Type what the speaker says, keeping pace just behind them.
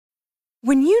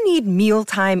When you need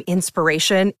mealtime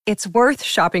inspiration, it's worth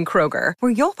shopping Kroger,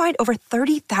 where you'll find over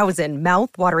 30,000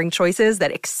 mouth-watering choices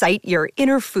that excite your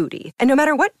inner foodie. And no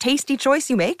matter what tasty choice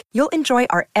you make, you'll enjoy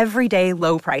our everyday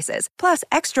low prices, plus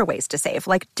extra ways to save,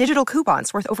 like digital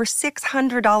coupons worth over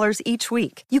 $600 each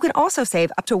week. You can also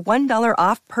save up to $1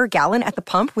 off per gallon at the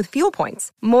pump with fuel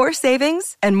points. More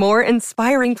savings and more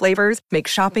inspiring flavors make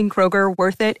shopping Kroger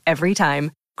worth it every time.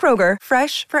 Kroger,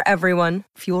 fresh for everyone.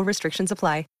 Fuel restrictions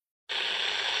apply.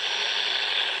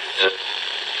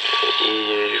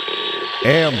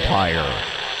 Empire.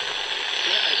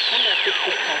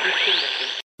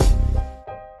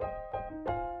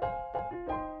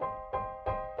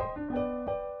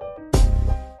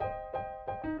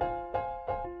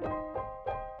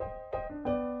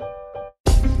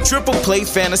 Triple Play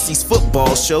Fantasies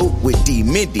Football Show with D.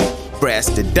 Mindy,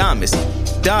 Brastadamus,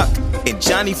 Doc, and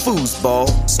Johnny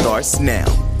Foosball starts now.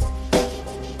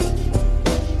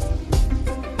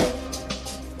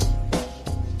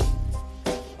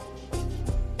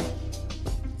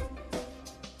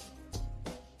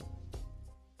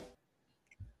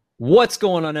 What's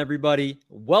going on, everybody?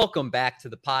 Welcome back to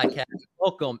the podcast.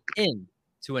 Welcome in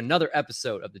to another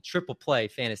episode of the Triple Play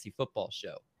Fantasy Football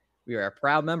Show. We are a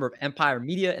proud member of Empire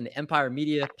Media and the Empire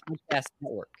Media Podcast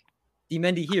Network. D.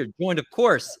 Mendy here, joined, of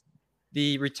course,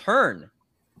 the return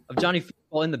of Johnny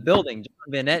Football in the building, John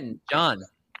Van Etten. John,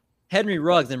 Henry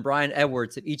Ruggs and Brian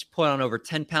Edwards have each put on over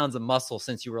 10 pounds of muscle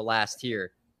since you were last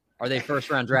here. Are they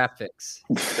first-round draft picks?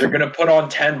 They're going to put on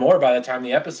 10 more by the time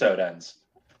the episode ends.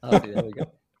 Oh, there we go.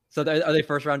 So are they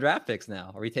first-round draft picks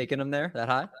now? Are we taking them there that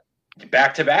high?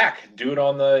 Back to back. Do it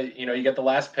on the, you get the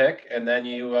last pick, and then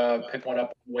you pick one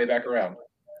up way back around.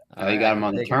 Oh, you got them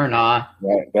on the turn, huh?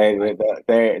 They're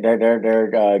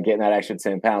getting that extra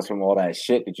 10 pounds from all that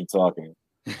shit that you're talking.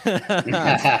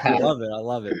 I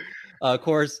love it. Of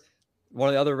course, one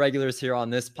of the other regulars here on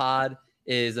this pod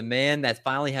is a man that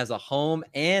finally has a home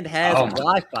and has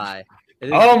Wi-Fi.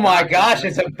 Oh my gosh,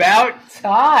 it's about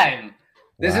time.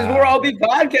 This is where I'll be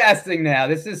podcasting now.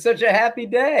 This is such a happy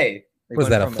day. Was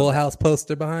that a Full House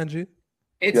poster behind you?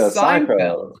 It's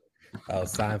Seinfeld. Oh,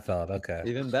 Seinfeld. Okay.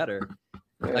 Even better.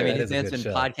 Yeah, I mean, his man's been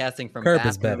podcasting from Curb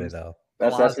is better, though.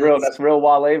 That's real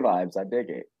Wale vibes. I dig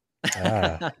it.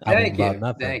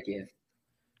 Thank you.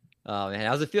 Oh, man.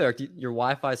 How's it feel? Your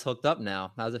Wi-Fi's hooked up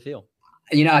now. How's it feel?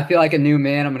 I feel like a new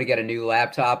man. I'm going to get a new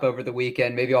laptop over the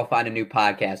weekend. Maybe I'll find a new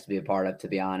podcast to be a part of, to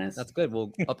be honest. That's good.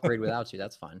 We'll upgrade without you.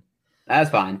 That's fine.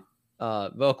 That's fine.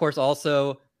 But of course,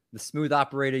 also the smooth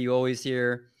operator you always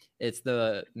hear. It's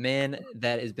the man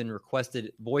that has been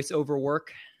requested voiceover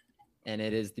work, and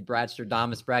it is the Brad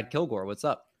Kilgore. What's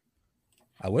up?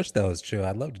 I wish that was true.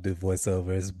 I'd love to do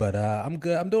voiceovers, but I'm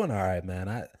good. I'm doing all right,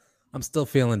 man. I'm still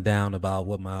feeling down about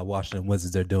what my Washington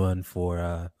Wizards are doing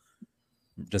for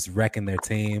just wrecking their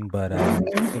team. But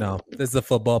this is a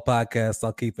football podcast.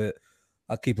 I'll keep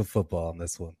it football on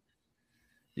this one.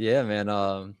 Yeah, man.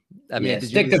 Did you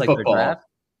stick to football. Their draft?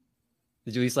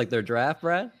 Did you at least like their draft,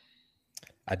 Brad?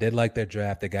 I did like their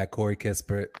draft. They got Corey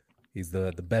Kispert. He's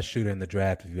the best shooter in the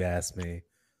draft, if you ask me.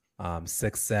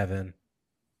 6'7".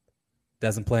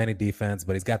 Doesn't play any defense,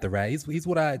 but he's got the right. He's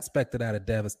what I expected out of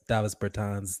Davis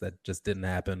Bertans. That just didn't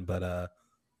happen, but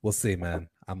we'll see, man.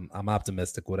 I'm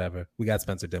optimistic. Whatever. We got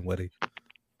Spencer Dinwiddie.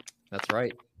 That's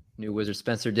right, new Wizard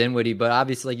Spencer Dinwiddie. But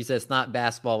obviously, like you said, it's not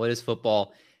basketball. It is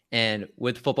football. And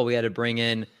with football, we had to bring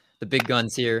in the big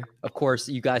guns here. Of course,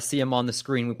 you guys see him on the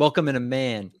screen. We welcome in a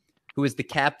man who is the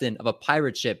captain of a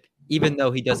pirate ship, even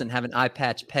though he doesn't have an eye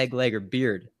patch, peg leg, or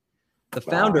beard. The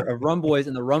founder of Run Boys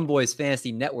and the Run Boys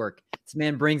Fantasy Network. This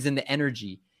man brings in the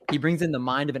energy. He brings in the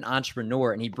mind of an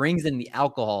entrepreneur, and he brings in the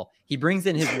alcohol. He brings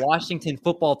in his Washington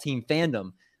football team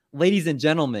fandom. Ladies and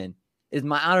gentlemen, it is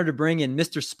my honor to bring in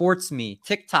Mr. Sports Me,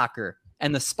 TikToker,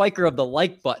 and the spiker of the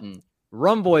like button,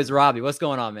 Run Boys Robbie. What's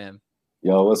going on, man?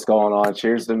 Yo, what's going on?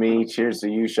 Cheers to me. Cheers to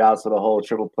you. Shouts to the whole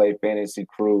Triple Play Fantasy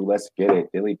crew. Let's get it.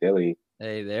 Dilly.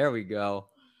 Hey, there we go.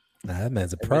 That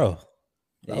man's a pro.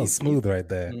 That was smooth right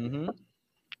there. Mm-hmm.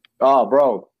 Oh,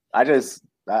 bro. I just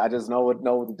know what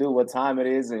to do, what time it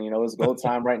is, and it's go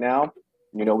time right now.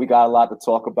 We got a lot to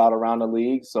talk about around the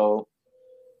league, so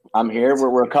I'm here.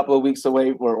 We're a couple of weeks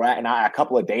away. We're a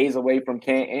couple of days away from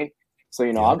Canton. So,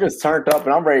 I'm just turned up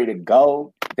and I'm ready to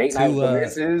go. Date night with the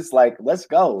missus. Like, let's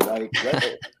go. Like,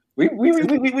 we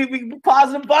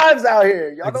positive vibes out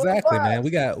here. Y'all exactly, man. We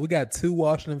got two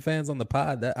Washington fans on the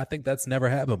pod. I think that's never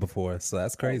happened before. So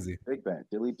that's crazy. Big bad.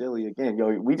 Dilly again. Yo,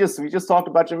 we just talked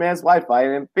about your man's Wi-Fi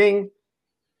and then bing.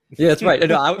 Yeah, that's right.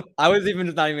 No, I was even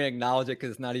just not even acknowledge it because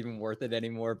it's not even worth it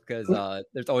anymore because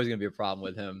there's always going to be a problem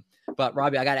with him. But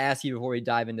Robbie, I got to ask you before we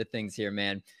dive into things here,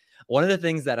 man. one of the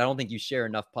things that I don't think you share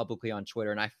enough publicly on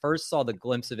Twitter, and I first saw the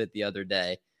glimpse of it the other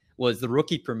day, was the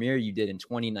rookie premiere you did in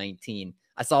 2019.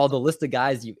 I saw the list of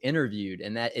guys you interviewed,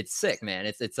 and that it's sick, man.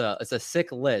 It's a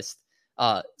sick list.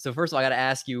 So first of all, I got to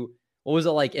ask you, what was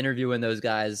it like interviewing those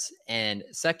guys? And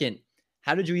second,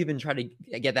 how did you even try to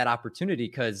get that opportunity?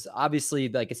 Because obviously,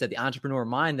 like I said, the entrepreneur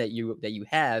mind that you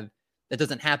have, that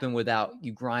doesn't happen without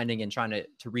you grinding and trying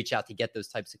to reach out to get those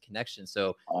types of connections.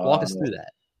 So walk us through that.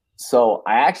 So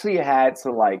I actually had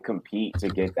to like compete to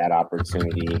get that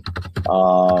opportunity.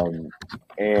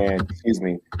 And excuse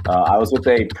me, I was with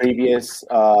a previous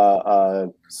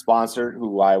sponsor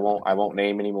who I won't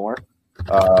name anymore.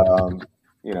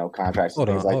 Contracts and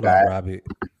things like that. Hold on, Robbie.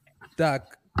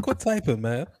 Doc, quit typing,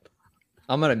 man.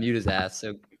 I'm gonna mute his ass.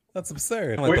 So that's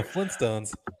absurd. Like the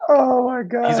Flintstones. Oh my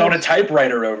god. He's on a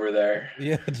typewriter over there.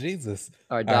 Yeah, Jesus.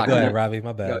 All right, Doc. Go ahead, Robbie.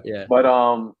 My bad. Yeah. But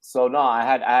so no, I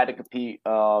had to compete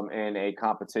in a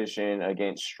competition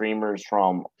against streamers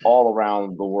from all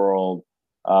around the world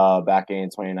back in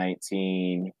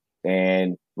 2019.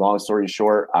 And long story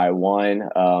short, I won.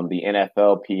 The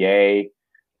NFLPA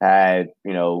had,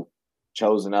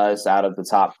 chosen us out of the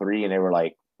top 3, and they were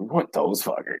like, "We want those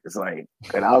fuckers." Like,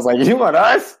 and I was like, "You want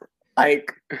us?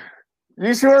 Like,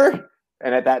 you sure?"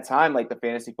 And at that time, like, the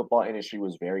fantasy football industry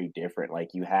was very different. Like,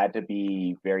 you had to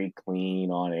be very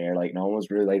clean on air. Like, no one was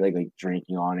really like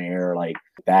drinking on air like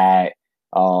that.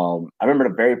 I remember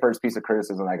the very first piece of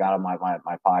criticism I got on my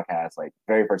podcast, like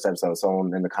very first episode,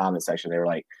 someone in the comment section, they were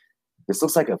like, "This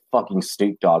looks like a fucking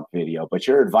Snoop Dogg video, but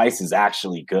your advice is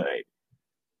actually good."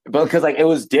 But because like it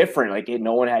was different, like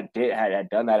no one had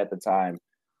done that at the time.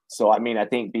 So I mean, I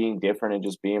think being different and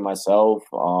just being myself,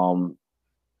 when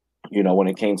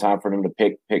it came time for them to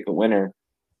pick a winner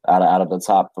out of the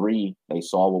top 3, they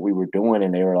saw what we were doing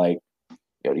and they were like,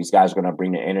 "Yo, these guys are gonna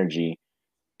bring the energy."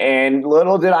 And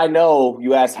little did I know,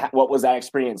 you asked what was that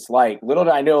experience like. Little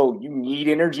did I know you need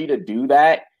energy to do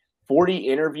that. 40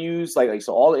 interviews, like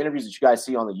so all the interviews that you guys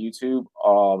see on the YouTube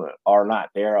are not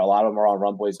there. A lot of them are on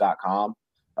runboys.com.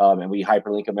 And we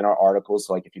hyperlink them in our articles.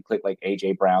 So like if you click like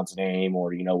AJ Brown's name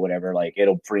or, whatever, like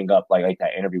it'll bring up like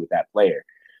that interview with that player.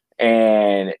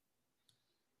 And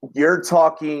you're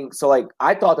talking. So like,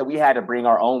 I thought that we had to bring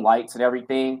our own lights and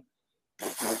everything.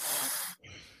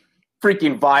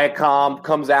 Freaking Viacom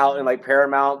comes out and like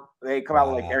Paramount, they come out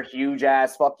with like their huge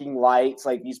ass fucking lights,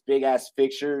 like these big ass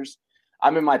fixtures.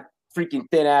 I'm in my freaking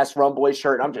thin ass Run Boy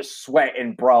shirt. And I'm just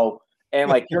sweating, bro. And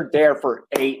like you're there for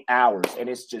 8 hours and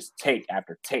it's just take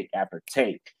after take after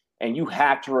take. And you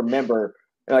have to remember,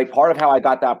 like part of how I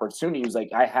got the opportunity was like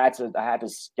I had to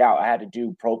scout, I had to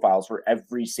do profiles for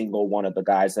every single one of the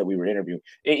guys that we were interviewing.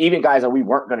 Even guys that we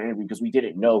weren't going to interview because we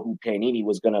didn't know who Panini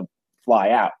was going to fly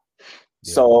out.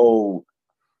 Yeah. So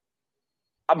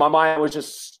my mind was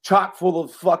just chock full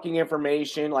of fucking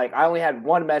information. Like I only had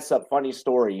one mess up funny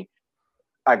story.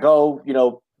 I go,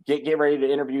 get ready to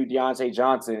interview Deontay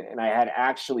Johnson, and I had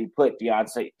actually put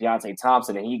Deontay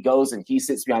Thompson, and he goes and he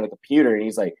sits behind the computer, and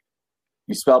he's like,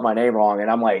 "You spelled my name wrong,"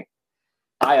 and I'm like,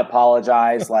 "I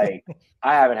apologize, like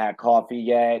I haven't had coffee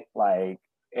yet," like,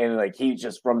 and like he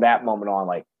just from that moment on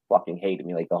like fucking hated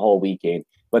me like the whole weekend.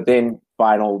 But then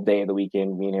final day of the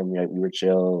weekend, me and him, we were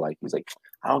chill. Like he's like,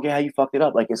 "I don't get how you fucked it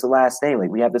up. Like it's the last name. Like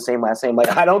we have the same last name."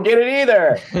 Like I don't get it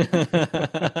either.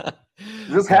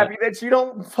 Just happy that you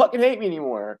don't fucking hate me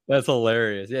anymore. That's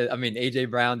hilarious. Yeah, I mean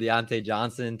AJ Brown, Deontay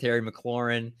Johnson, Terry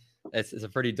McLaurin. It's a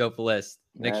pretty dope list.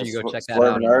 Make sure you go check that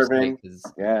out. Irving.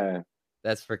 Yeah,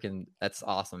 that's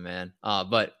awesome, man.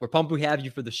 But we're pumped we have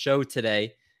you for the show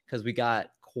today because we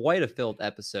got quite a filled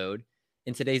episode.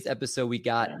 In today's episode, we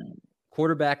got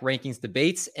quarterback rankings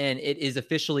debates, and it is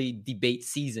officially debate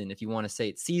season. If you want to say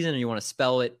it's season or you want to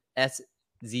spell it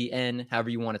SZN, however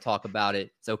you want to talk about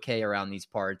it, it's okay around these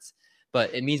parts.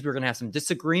 But it means we're going to have some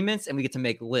disagreements and we get to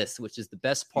make lists, which is the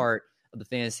best part of the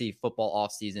fantasy football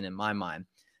offseason in my mind.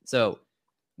 So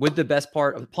with the best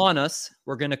part upon us,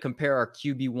 we're going to compare our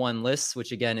QB1 lists,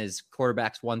 which again is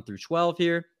quarterbacks 1 through 12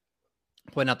 here,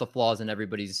 pointing out the flaws in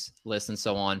everybody's list and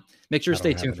so on. Make sure to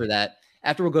stay tuned for that.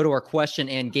 After we'll go to our question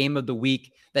and game of the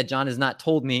week that John has not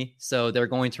told me, so they're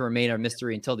going to remain our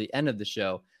mystery until the end of the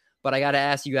show. But I got to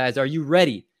ask you guys, are you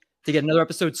ready to get another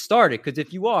episode started? Because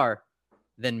if you are,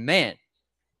 then man,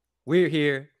 we're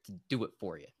here to do it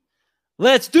for you.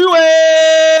 Let's do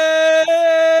it!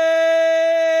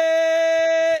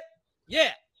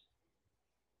 Yeah.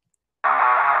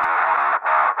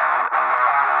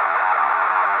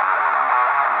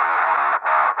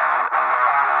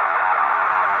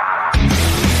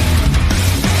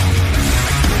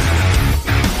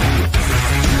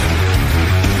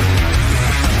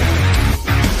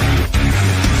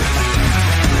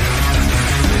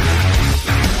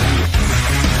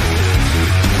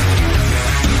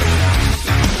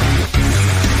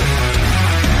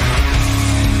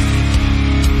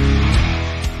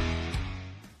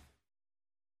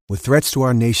 With threats to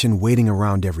our nation waiting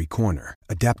around every corner,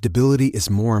 adaptability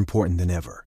is more important than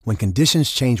ever. When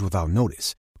conditions change without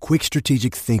notice, quick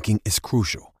strategic thinking is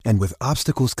crucial. And with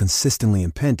obstacles consistently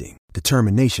impending,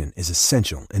 determination is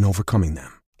essential in overcoming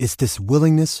them. It's this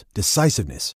willingness,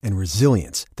 decisiveness, and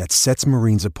resilience that sets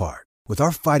Marines apart. With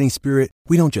our fighting spirit,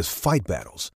 we don't just fight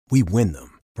battles, we win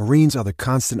them. Marines are the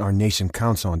constant our nation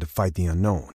counts on to fight the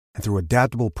unknown. And through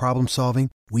adaptable problem solving,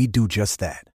 we do just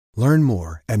that. Learn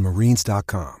more at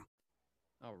marines.com.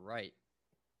 All right.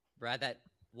 Brad, that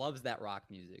loves that rock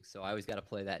music, so I always got to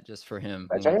play that just for him.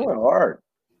 That's genuine hard.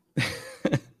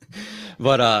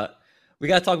 But we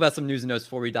got to talk about some news and notes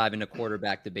before we dive into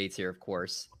quarterback debates here, of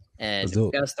course. And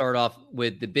we got to start off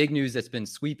with the big news that's been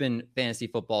sweeping fantasy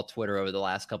football Twitter over the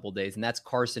last couple of days, and that's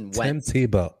Carson Wentz. Tim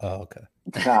Tebow. Oh, okay.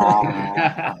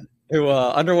 Who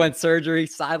underwent surgery,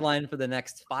 sidelined for the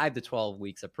next 5 to 12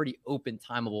 weeks, a pretty open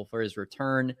timeable for his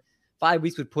return. 5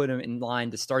 weeks would put him in line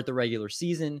to start the regular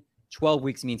season. 12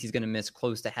 weeks means he's going to miss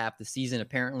close to half the season.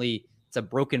 Apparently, it's a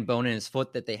broken bone in his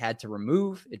foot that they had to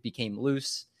remove. It became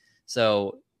loose.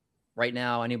 So right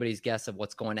now, anybody's guess of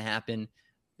what's going to happen.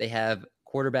 They have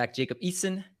quarterback Jacob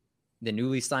Eason, the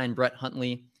newly signed Brett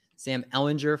Huntley, Sam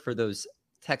Ehlinger for those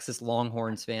Texas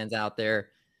Longhorns fans out there.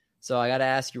 So I got to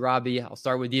ask you, Robbie, I'll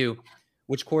start with you.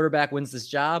 Which quarterback wins this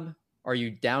job? Are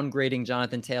you downgrading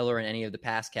Jonathan Taylor and any of the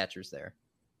pass catchers there?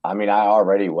 I mean, I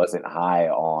already wasn't high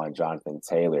on Jonathan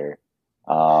Taylor.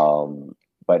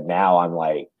 But now I'm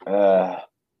like, I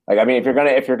mean, if you're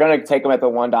gonna take him at the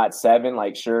 1.7,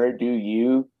 like, sure, do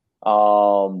you.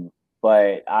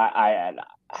 But I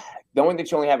knowing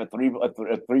that you only have a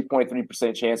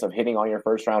 3.3% chance of hitting on your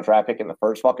first round draft pick in the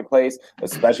first fucking place,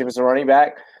 especially if it's a running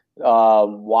back,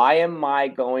 why am I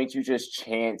going to just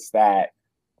chance that?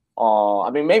 I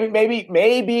mean,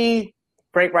 maybe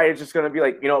Frank Wright is just going to be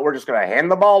like, we're just going to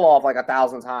hand the ball off like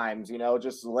 1,000 times,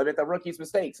 just limit the rookie's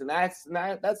mistakes, and that's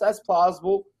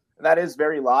plausible. That is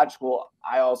very logical.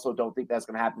 I also don't think that's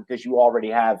going to happen because you already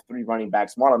have 3 running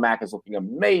backs. Marlon Mack is looking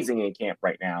amazing in camp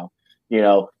right now.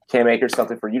 Cam Akers,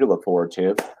 something for you to look forward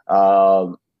to.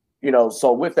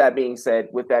 So with that being stated,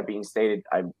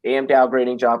 I am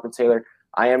downgrading Jonathan Taylor.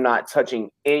 I am not touching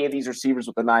any of these receivers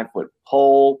with a 9-foot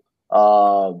pole.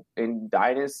 In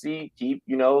Dynasty, keep,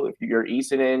 if your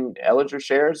Eason and Ehlinger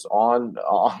shares on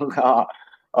the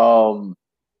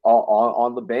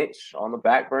bench, on the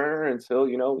back burner until,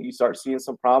 you start seeing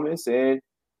some promise, and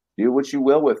do what you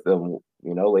will with them.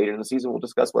 Later in the season, we'll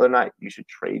discuss whether or not you should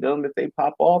trade them if they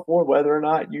pop off, or whether or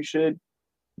not you should,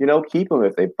 keep them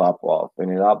if they pop off.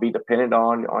 And it'll be dependent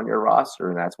on your roster.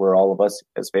 And that's where all of us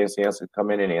as fantasy analysts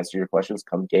come in and answer your questions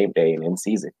come game day and in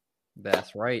season.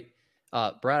 That's right.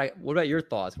 Brad, what about your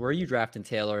thoughts? Where are you drafting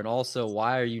Taylor? And also,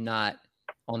 why are you not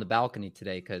on the balcony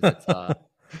today? Because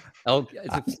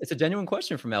it's a genuine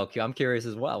question from LQ. I'm curious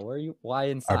as well. Where are you? Why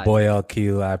inside? Our boy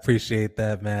LQ. I appreciate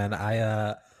that, man.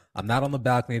 I'm not on the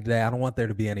balcony today. I don't want there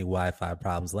to be any Wi-Fi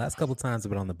problems. The last couple of times I've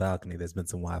been on the balcony, there's been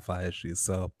some Wi-Fi issues.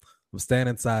 So I'm staying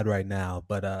inside right now.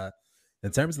 But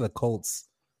in terms of the Colts,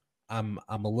 I'm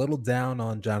a little down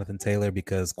on Jonathan Taylor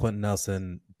because Quentin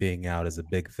Nelson being out is a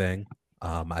big thing.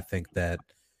 I think that,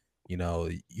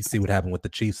 you see what happened with the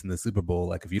Chiefs in the Super Bowl.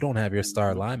 Like, if you don't have your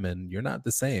star lineman, you're not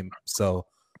the same. So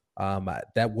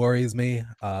that worries me.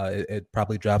 It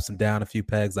probably drops him down a few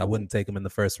pegs. I wouldn't take him in the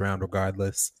first round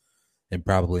regardless, and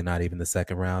probably not even the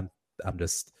second round.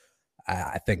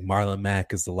 I think Marlon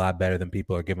Mack is a lot better than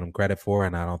people are giving him credit for,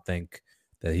 and I don't think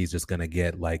that he's just going to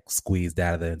get like squeezed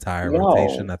out of the entire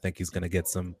rotation. I think he's going to get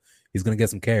some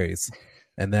carries.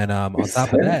 And then on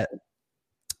top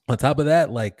of that,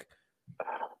 like,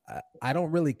 I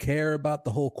don't really care about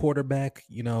the whole quarterback,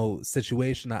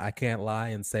 situation. I can't lie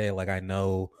and say, like, I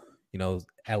know,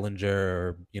 Ehlinger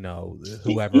or,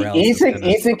 whoever else.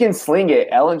 Eason can sling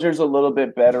it. Ehlinger's a little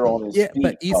bit better on his feet.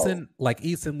 But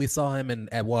Eason, we saw him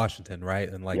at Washington, right?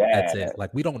 And that's it.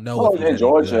 Like, we don't know. Well, in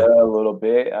Georgia a little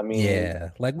bit. I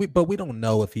mean, but we don't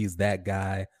know if he's that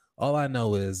guy. All I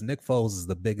know is Nick Foles is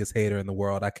the biggest hater in the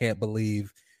world. I can't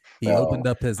believe he opened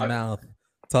up his mouth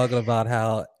talking about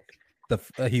how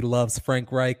he loves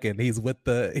Frank Reich and he's with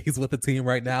the team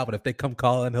right now, but if they come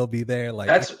calling, he'll be there. Like,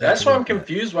 that's why I'm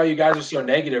confused why you guys are so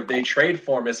negative. They trade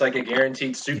for him. It's like a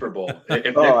guaranteed Super Bowl. If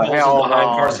Nick Foles is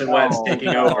behind Carson Wentz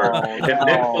taking over, if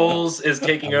Nick Foles is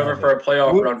taking over for a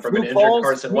playoff run from an injured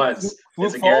Carson Wentz,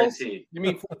 it's a guarantee. You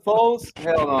mean Foles?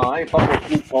 Hell no, I ain't fucking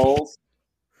with Foles.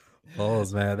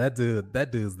 Foles, man, that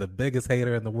dude's the biggest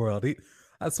hater in the world.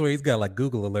 I swear he's got like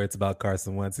Google alerts about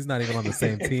Carson Wentz. He's not even on the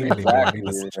same team anymore. He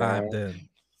just chimed in.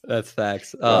 That's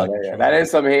facts. That is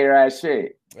some hater ass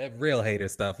shit. Real hater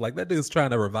stuff. Like, that dude's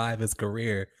trying to revive his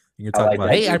career You're talking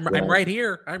about, hey, I'm right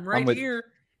here. I'm right here.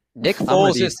 Nick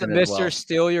Foles is the Mr.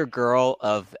 Steal Your Girl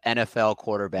of NFL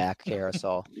quarterback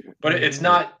carousel. But it's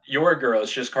not your girl.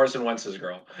 It's just Carson Wentz's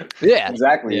girl. Yeah.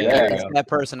 Exactly. Yeah. That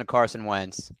person to Carson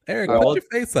Wentz. Eric, hold your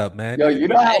face up, man. Yo, you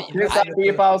know how pissed I'd be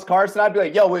if I was Carson? I'd be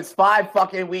like, yo, it's 5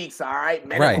 fucking weeks, all right?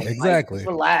 Right, exactly. Like,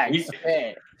 relax.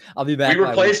 I'll be back. We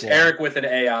replaced Eric with an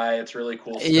AI. It's really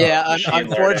cool stuff. Yeah,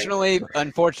 unfortunately,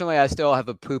 I still have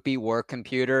a poopy work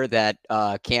computer that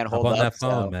can't hold up. On that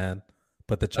phone, man.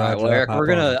 Put the charger. Eric, we're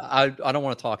gonna. I don't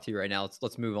want to talk to you right now.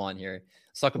 Let's move on here.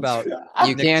 Let's talk about.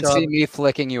 You can't see me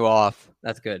flicking you off.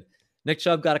 That's good. Nick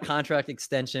Chubb got a contract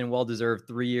extension, well-deserved,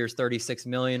 3 years, $36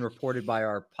 million, reported by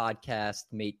our podcast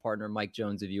mate partner Mike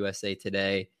Jones of USA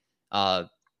Today.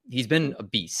 He's been a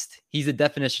beast. He's a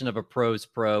definition of a pro's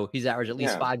pro. He's averaged at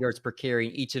least 5 yards per carry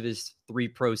in each of his 3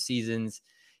 pro seasons.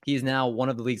 He is now one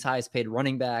of the league's highest paid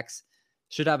running backs.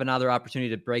 Should have another opportunity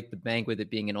to break the bank with it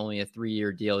being only a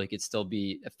 3-year deal. He could still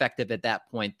be effective at that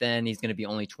point. Then he's going to be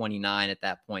only 29 at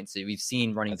that point. So we've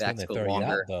seen running backs go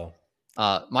longer.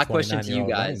 My question to you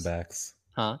guys,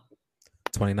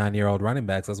 29-year-old running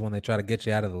backs. That's when they try to get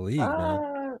you out of the league,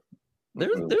 man.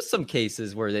 There's some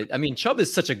cases where Chubb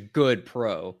is such a good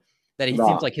pro that he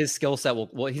seems like his skill set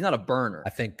will. He's not a burner.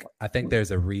 I think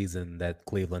there's a reason that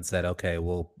Cleveland said, okay,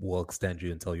 we'll extend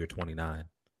you until you're 29.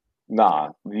 Nah,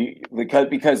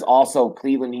 because also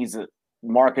Cleveland needs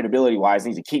marketability wise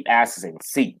needs to keep asses in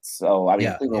seats. So I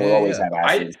mean, Cleveland will always have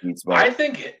asses in seats. But I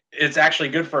think it's actually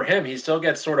good for him. He still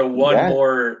gets sort of one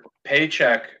more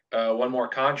paycheck, one more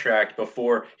contract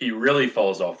before he really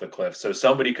falls off the cliff. So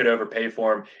somebody could overpay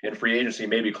for him in free agency.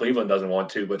 Maybe Cleveland doesn't want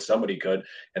to, but somebody could,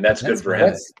 and that's good for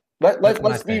him.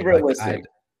 Let's be realistic.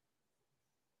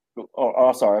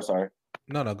 Sorry.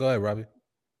 No, go ahead, Robbie.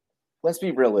 Let's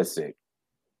be realistic.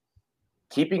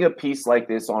 Keeping a piece like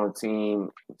this on a team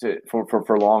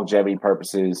for longevity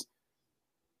purposes,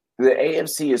 the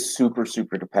AFC is super,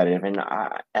 super competitive. And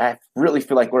I really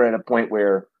feel like we're at a point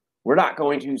where we're not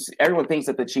going to – everyone thinks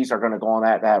that the Chiefs are going to go on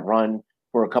that run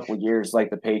for a couple of years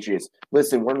like the Patriots.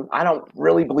 Listen, I don't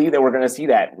really believe that we're going to see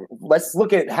that. Let's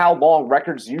look at how long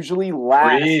records usually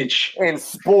last in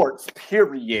sports,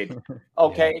 period.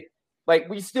 Okay? Like,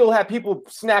 we still have people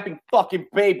snapping fucking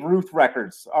Babe Ruth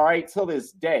records, all right, till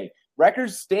this day.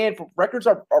 Records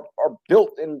are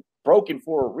built and broken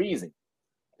for a reason.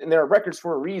 And there are records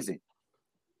for a reason.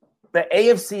 The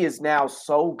AFC is now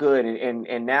so good,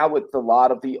 and now with a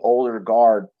lot of the older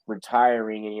guard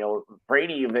retiring, and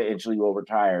Brady eventually will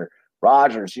retire,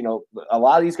 Rodgers, a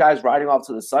lot of these guys riding off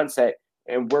to the sunset,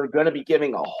 and we're going to be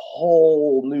giving a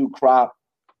whole new crop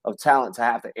of talent to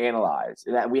have to analyze.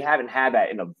 And that we haven't had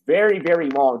that in a very, very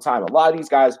long time. A lot of these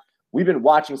guys we've been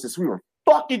watching since we were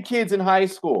fucking kids in high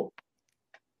school.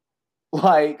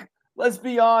 Like, let's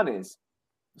be honest.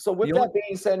 So with that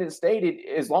being said and stated,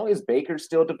 as long as Baker's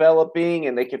still developing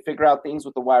and they can figure out things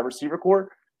with the wide receiver core,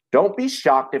 don't be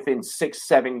shocked if in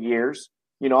 6-7 years,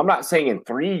 I'm not saying in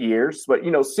 3 years, but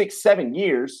 6-7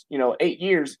 years, 8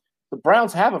 years, the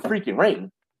Browns have a freaking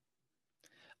ring.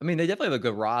 I mean, they definitely have a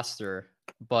good roster,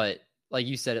 but like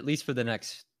you said, at least for the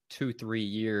next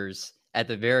 2-3 years, at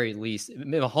the very least,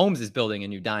 Mahomes is building a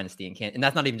new dynasty and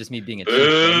that's not even just me being a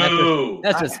team.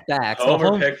 That's just facts.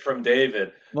 Homer pick from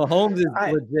David. Mahomes is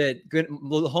legit good.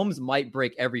 Mahomes might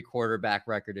break every quarterback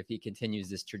record if he continues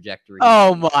this trajectory.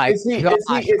 Oh my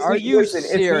gosh! Are you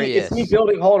serious? Is he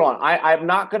building? Hold on. I'm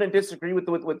not going to disagree with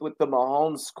the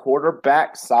Mahomes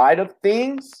quarterback side of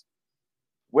things.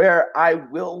 Where I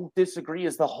will disagree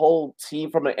is the whole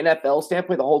team from an NFL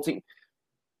standpoint. The whole team.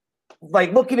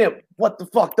 Like, looking at what the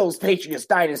fuck those Patriots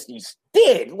dynasties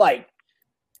did, like...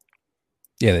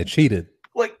 Yeah, they cheated.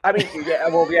 Like, I mean,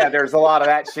 there's a lot of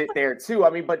that shit there, too. I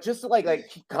mean, but just to,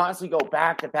 like constantly go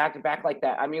back to back to back like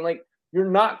that, I mean, like, you're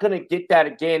not going to get that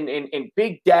again, and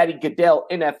Big Daddy Goodell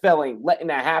NFL ain't letting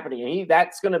that happen. And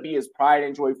that's going to be his pride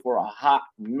and joy for a hot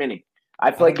minute. I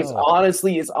feel like it's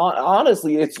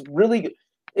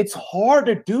hard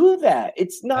to do that.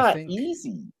 It's not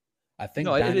easy. I think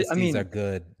dynasties are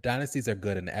good. Dynasties are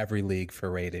good in every league for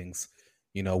ratings.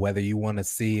 Whether you want to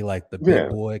see like the big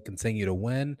boy continue to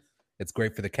win, it's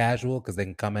great for the casual because they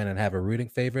can come in and have a rooting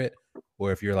favorite.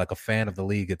 Or if you're like a fan of the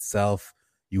league itself,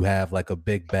 you have like a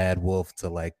big bad wolf to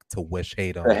wish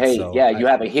hate on. You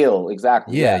have a heel,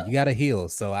 exactly. Yeah, you got a heel.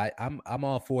 So I'm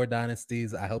all for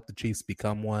dynasties. I hope the Chiefs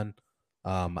become one.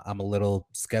 I'm a little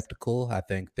skeptical. I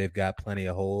think they've got plenty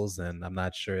of holes, and I'm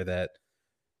not sure that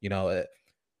you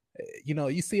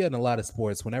see it in a lot of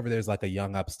sports. Whenever there's like a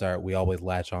young upstart, we always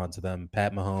latch on to them.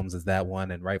 Pat Mahomes is that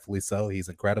one, and rightfully so. He's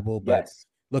incredible. But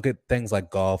look at things like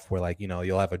golf, where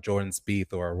you'll have a Jordan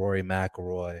Spieth or a Rory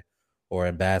McIlroy or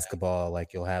in basketball,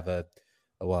 like you'll have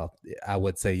well, I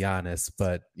would say Giannis,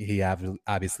 but he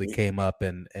obviously came up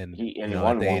and at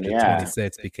the age of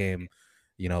 26 became,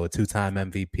 a 2-time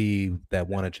MVP that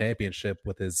won a championship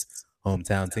with his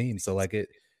hometown team. So like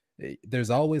there's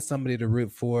always somebody to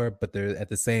root for, but there at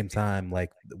the same time,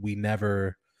 like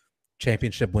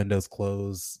championship windows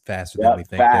close faster than we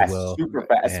think they will. Super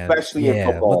fast, especially in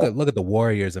football. Look at the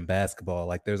Warriors in basketball.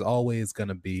 Like there's always going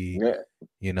to be,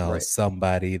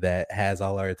 somebody that has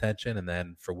all our attention, and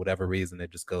then for whatever reason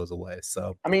it just goes away.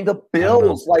 So I mean, the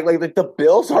Bills, like the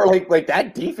Bills are like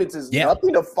that defense is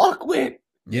nothing to fuck with.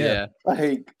 Yeah.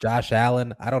 Like Josh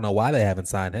Allen, I don't know why they haven't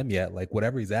signed him yet. Like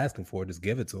whatever he's asking for, just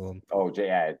give it to him. Oh,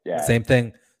 yeah. Same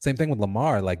thing with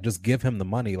Lamar. Like just give him the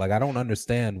money. Like I don't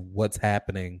understand what's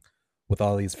happening with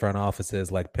all these front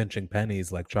offices, like pinching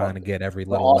pennies, like trying to get every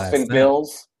little the Austin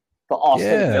Bills.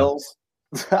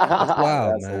 That's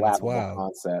wild, man. That's wild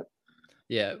concept.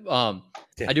 Yeah.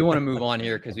 I do want to move on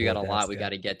here because we got a lot we got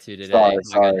to get to today.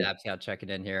 Sorry. I got checking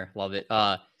in here. Love it.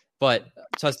 But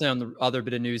touching on the other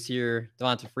bit of news here,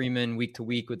 Devonta Freeman week to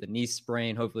week with a knee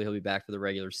sprain. Hopefully he'll be back for the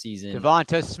regular season.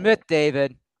 Devonta Smith,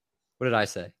 David. What did I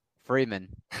say? Freeman.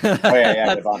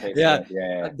 Devonta.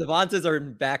 Yeah. Devonta's are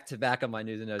back to back on my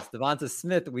news and notes. Devonta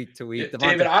Smith week to week.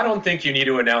 David, I don't think you need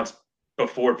to announce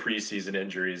before preseason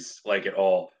injuries like at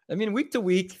all. I mean, week to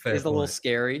week is a little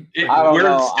scary.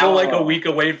 We're still like a week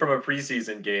away from a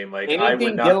preseason game. Like I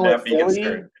would not be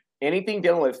concerned. Anything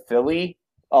dealing with Philly,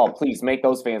 oh please make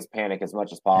those fans panic as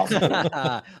much as possible.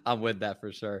 I'm with that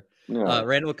for sure. Yeah.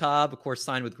 Randall Cobb, of course,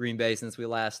 signed with Green Bay since we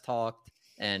last talked.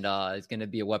 And it's going to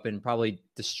be a weapon, probably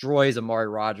destroys Amari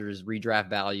Rodgers' redraft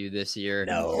value this year.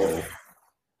 No.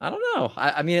 I don't know.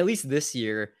 I mean, at least this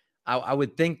year, I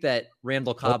would think that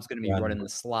Randall Cobb's going to be running the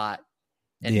slot.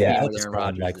 And he'll just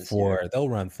run like four. They'll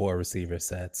run 4 receiver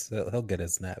sets. He'll get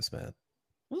his snaps, man.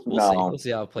 We'll see. We'll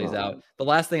see how it plays out. The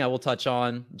last thing I will touch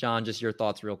on, John, just your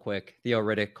thoughts real quick. Theo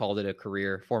Riddick called it a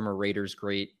career. Former Raiders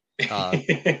great.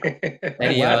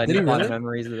 Any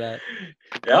memories of that?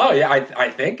 Oh yeah, I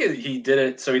think he did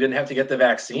it so he didn't have to get the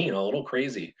vaccine. A little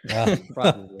crazy,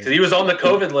 because he was on the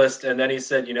COVID list, and then he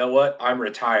said, "You know what? I'm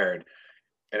retired."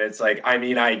 And it's like, I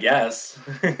mean, I guess.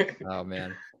 Oh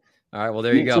man! All right, well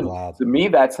there you go. To me,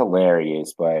 that's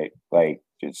hilarious, but like,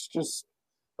 just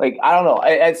like I don't know.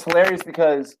 It's hilarious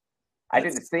because I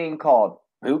did this thing called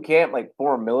boot camp, like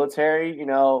for military,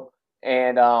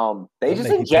 and they just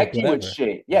inject you with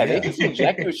shit. Yeah, they just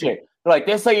inject you with shit. They're like,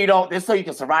 this so you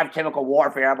can survive chemical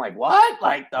warfare. I'm like, what?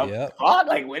 Like the fuck?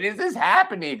 Like, when is this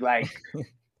happening? Like,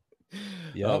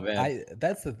 man.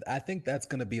 I think that's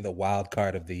gonna be the wild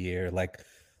card of the year. Like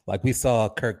we saw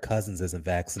Kirk Cousins isn't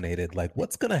vaccinated. Like,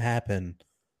 what's gonna happen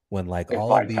when like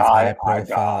all of these high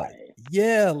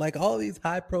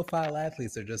profile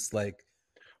athletes are just like.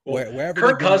 Well,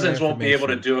 Kirk Cousins won't be able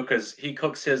to do it because he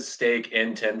cooks his steak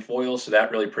in tinfoil, so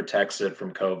that really protects it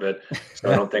from COVID.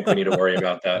 So I don't think we need to worry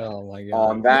about that. Oh my God!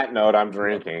 On that note, I'm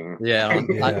drinking.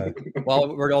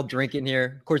 While we're all drinking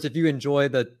here, of course, if you enjoy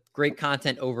the great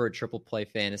content over at Triple Play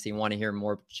Fantasy and want to hear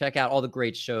more, check out all the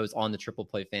great shows on the Triple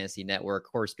Play Fantasy Network.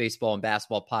 Of course, baseball and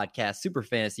basketball podcast, Super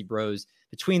Fantasy Bros,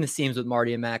 Between the Seams with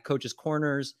Marty and Matt, Coach's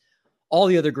Corners. All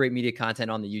the other great media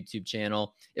content on the YouTube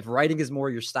channel. If writing is more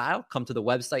your style, come to the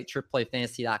website,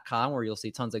 trippleplayfantasy.com, where you'll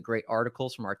see tons of great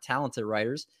articles from our talented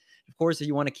writers. Of course, if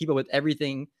you want to keep up with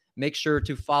everything, make sure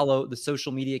to follow the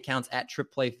social media accounts at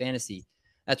trippleplayfantasy.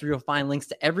 That's where you'll find links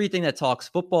to everything that talks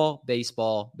football,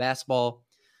 baseball, basketball,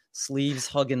 sleeves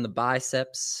hugging the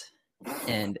biceps,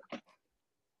 and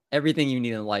everything you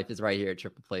need in life is right here at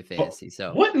Triple Play Fantasy.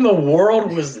 So, what in the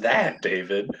world was that,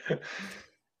 David?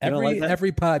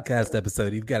 Every podcast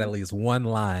episode, you've got at least one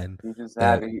line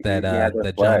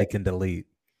that Johnny can delete.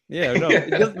 Yeah, no,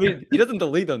 he doesn't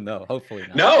delete them though. Hopefully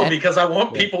not. No, because I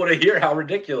want people to hear how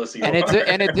ridiculous he is.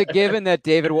 And it's a given that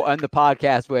David will end the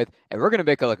podcast with, and we're gonna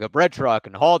make a bread truck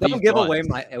and haul these.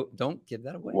 Don't give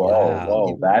that away.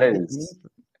 Whoa, that is.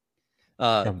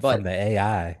 From the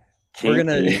AI. We're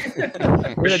gonna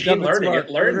jump into our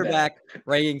quarterback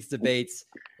rankings debates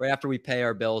right after we pay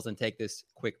our bills and take this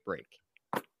quick break.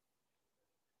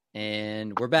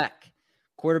 And we're back.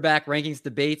 Quarterback rankings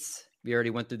debates. We already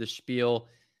went through the spiel.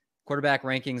 Quarterback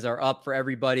rankings are up for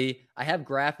everybody. I have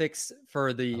graphics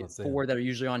for the 4 that are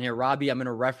usually on here. Robbie, I'm going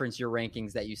to reference your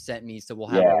rankings that you sent me, so we'll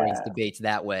have our rankings debates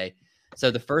that way. So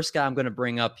the first guy I'm going to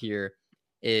bring up here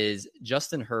is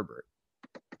Justin Herbert.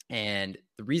 And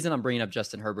the reason I'm bringing up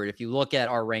Justin Herbert, if you look at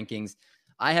our rankings,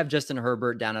 I have Justin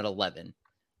Herbert down at 11.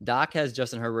 Doc has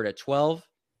Justin Herbert at 12.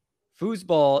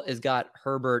 Foosball has got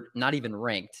Herbert not even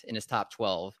ranked in his top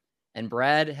 12, and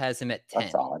Brad has him at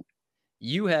 10.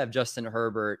 You have Justin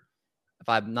Herbert if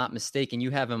I'm not mistaken,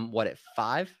 you have him at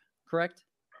 5, correct?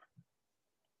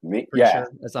 Yeah.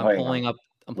 Sure. As I'm pulling it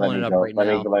up right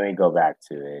now. Let me go back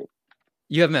to it.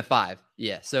 You have him at 5.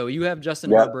 Yeah. So you have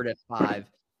Justin Herbert at 5.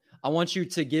 I want you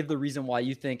to give the reason why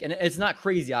you think, and it's not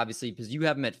crazy, obviously, because you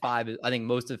have him at 5. I think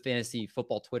most of fantasy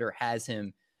football Twitter has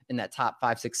him in that top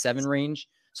 5, 6, 7 range.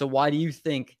 So why do you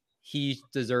think he's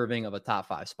deserving of a top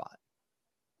 5 spot?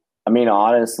 I mean,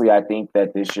 honestly, I think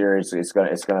that this year it's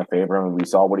gonna favor him. We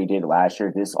saw what he did last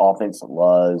year. This offense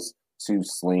loves to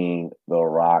sling the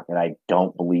rock, and I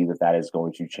don't believe that is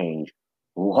going to change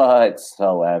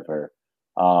whatsoever.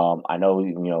 I know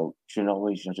you shouldn't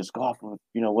always just go off of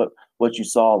what you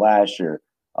saw last year.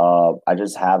 I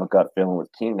just have a gut feeling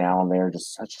with Keenan Allen there,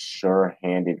 just such a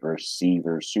sure-handed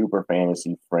receiver, super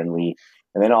fantasy friendly.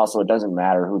 And then also, it doesn't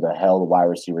matter who the hell the wide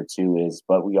receiver 2 is,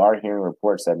 but we are hearing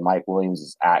reports that Mike Williams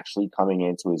is actually coming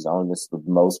into his own. This is the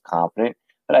most confident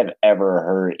that I've ever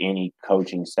heard any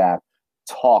coaching staff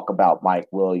talk about Mike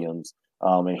Williams.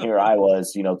 And here I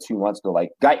was, 2 months ago,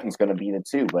 like Guyton's going to be the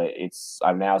 2, but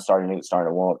I'm now starting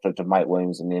to warm up to Mike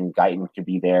Williams, and then Guyton could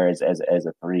be there as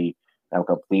a 3. I'm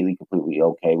completely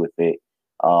okay with it.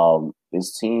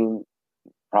 This team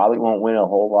probably won't win a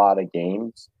whole lot of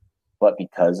games, but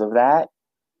because of that,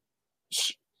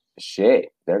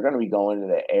 they're going to be going to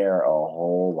the air a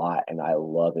whole lot, and I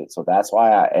love it. So that's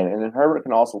why and then Herbert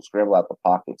can also scramble out the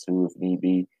pocket too if need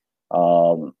be.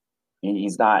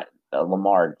 He's not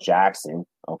Lamar Jackson,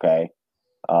 okay,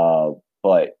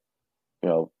 but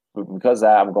because of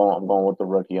that, I'm going with the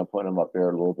rookie. I'm putting him up there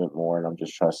a little bit more, and I'm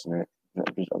just trusting it.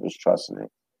 I'm just trusting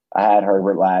it. I had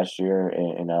Herbert last year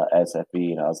in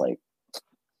SFB, and I was like,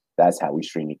 that's how we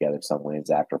string together some wins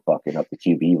after fucking up the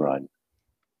QB run.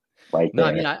 Right there. No,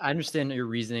 I mean, I understand your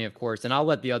reasoning, of course, and I'll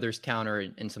let the others counter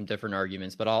in some different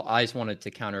arguments, but I just wanted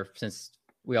to counter since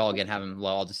we all again have him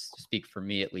low. I'll just speak for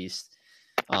me at least.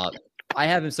 I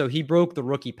have him. So he broke the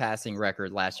rookie passing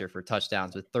record last year for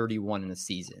touchdowns with 31 in the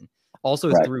season.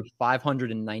 Also threw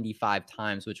 595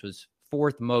 times, which was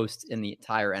 4th most in the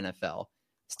entire NFL.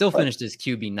 Still finished as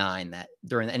QB9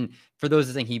 and for those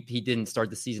who think he didn't start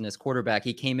the season as quarterback,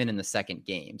 he came in the second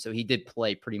game. So he did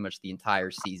play pretty much the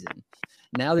entire season.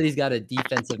 Now that he's got a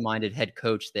defensive-minded head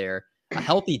coach there, a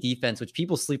healthy defense, which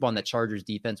people sleep on the Chargers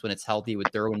defense when it's healthy with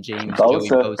Derwin James, Joey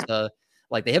Bosa.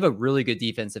 Like they have a really good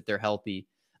defense if they're healthy.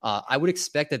 I would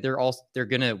expect that they're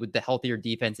gonna, with the healthier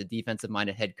defense, a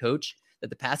defensive-minded head coach, that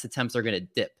the pass attempts are gonna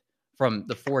dip from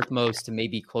the 4th most to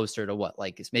maybe closer to what?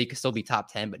 Like it's maybe still be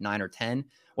top 10, but 9 or 10.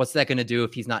 What's that going to do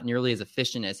if he's not nearly as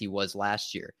efficient as he was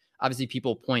last year? Obviously,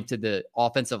 people point to the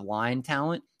offensive line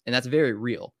talent, and that's very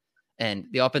real. And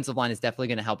the offensive line is definitely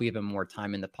going to help give him more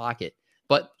time in the pocket.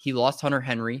 But he lost Hunter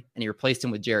Henry, and he replaced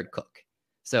him with Jared Cook.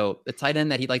 So the tight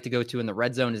end that he'd like to go to in the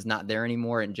red zone is not there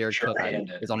anymore, and Jared Cook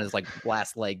is on his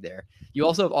last leg there. You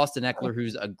also have Austin Eckler,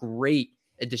 who's a great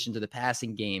addition to the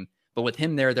passing game. But with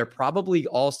him there, they're probably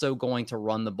also going to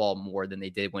run the ball more than they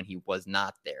did when he was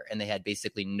not there. And they had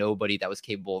basically nobody that was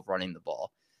capable of running the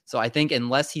ball. So I think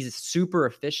unless he's super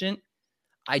efficient,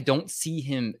 I don't see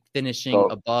him finishing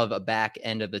above a back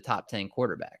end of the top 10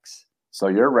 quarterbacks. So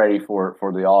you're ready for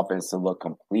the offense to look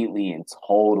completely and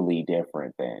totally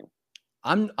different then?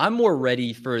 I'm more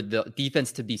ready for the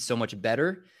defense to be so much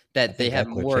better that they have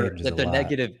more, that the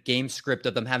negative game script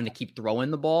of them having to keep throwing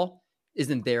the ball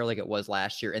isn't there like it was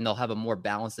last year, and they'll have a more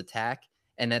balanced attack,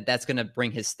 and that's going to bring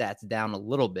his stats down a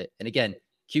little bit. And again,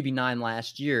 QB9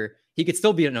 last year, he could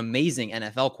still be an amazing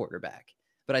NFL quarterback.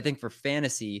 But I think for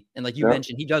fantasy, and like you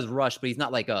mentioned, he does rush, but he's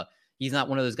not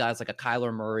one of those guys like a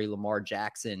Kyler Murray, Lamar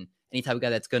Jackson, any type of guy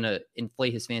that's going to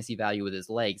inflate his fantasy value with his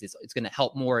legs. It's going to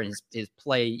help more in his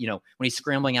play, when he's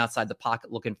scrambling outside the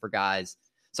pocket looking for guys.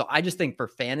 So I just think for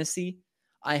fantasy,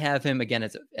 I have him again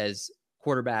as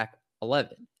quarterback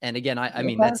 11. And again, I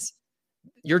mean, that's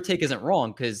your take isn't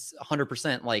wrong because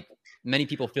 100%, like many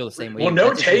people feel the same way. Well,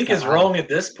 no take is wrong at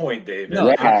this point, David.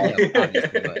 No,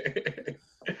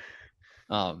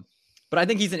 but I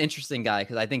think he's an interesting guy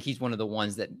because I think he's one of the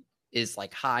ones that is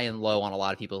like high and low on a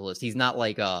lot of people's list. He's not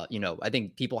like, I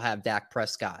think people have Dak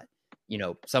Prescott,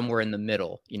 somewhere in the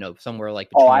middle, somewhere like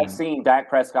between. I've seen Dak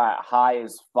Prescott high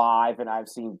as 5, and I've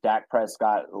seen Dak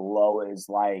Prescott low as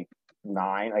like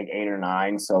 9, like 8 or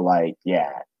 9. So like,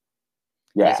 yeah.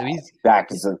 So Dak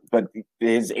but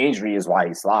his injury is why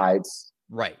he slides.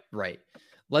 Right.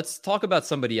 Let's talk about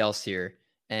somebody else here,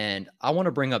 and I want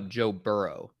to bring up Joe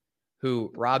Burrow,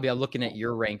 who, Robbie, I'm looking at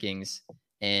your rankings,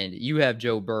 and you have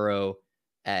Joe Burrow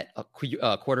at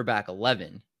a quarterback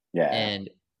 11. Yeah. And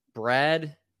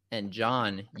Brad and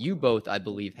John, you both, I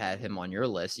believe, had him on your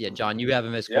list. Yeah, John, you have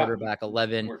him as quarterback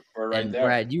 11, we're right and there.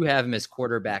 Brad, you have him as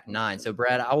quarterback 9. So,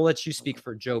 Brad, I will let you speak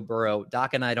for Joe Burrow.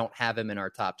 Doc and I don't have him in our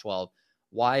top 12.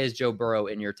 Why is Joe Burrow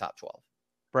in your top 12?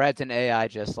 Brad's an AI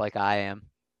just like I am.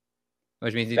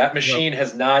 Which means that machine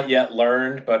has not yet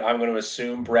learned, but I'm going to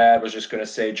assume Brad was just going to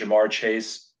say Jamar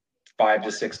Chase 5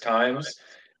 to 6 times,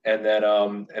 and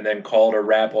then called a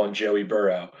rap on Joey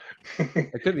Burrow.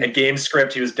 And game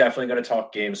script, he was definitely going to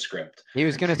talk game script. He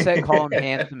was going to call him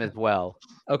handsome as well.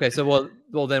 Okay, so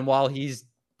well then while he's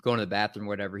going to the bathroom,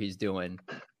 whatever he's doing,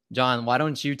 John, why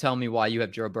don't you tell me why you have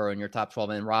Joe Burrow in your top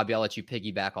 12, and Robbie, I'll let you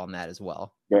piggyback on that as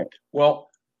well. Yeah. Well,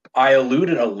 I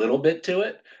alluded a little bit to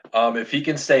it. If he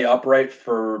can stay upright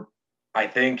for, I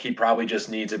think he probably just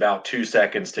needs about 2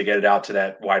 seconds to get it out to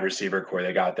that wide receiver core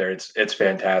they got there. It's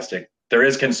fantastic. There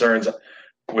is concerns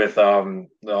with the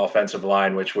offensive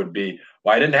line, which would be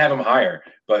why I didn't have him higher.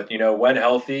 But, when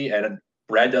healthy and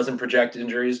Brad doesn't project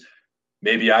injuries,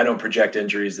 maybe I don't project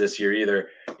injuries this year either.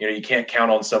 You can't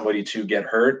count on somebody to get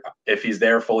hurt if he's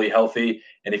there fully healthy,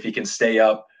 and if he can stay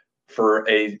up for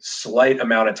a slight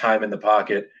amount of time in the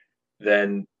pocket,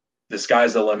 then the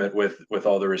sky's the limit with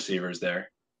all the receivers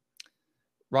there.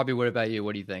 Robbie, what about you?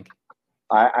 What do you think?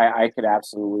 I could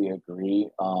absolutely agree.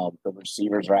 The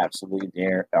receivers are absolutely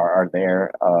there.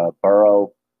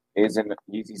 Burrow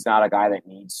he's not a guy that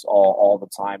needs all the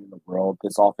time in the world.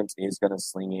 This offense is going to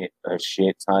sling it a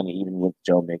shit ton, even with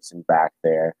Joe Mixon back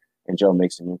there. And Joe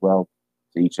Mixon, well,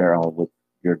 to each their own with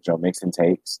your Joe Mixon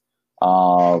takes.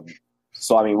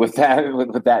 So, I mean, with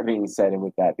that being said and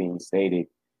with that being stated,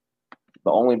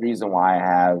 the only reason why I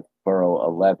have Burrow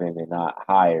 11 and not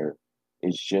higher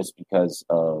is just because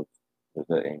of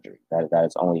the injury. That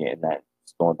is only in that.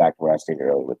 Going back to what I stated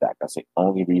earlier with that, that's the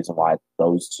only reason why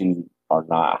those two are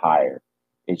not higher.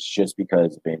 It's just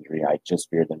because of injury. I just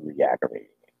fear them re-aggravating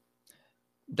it.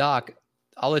 Doc,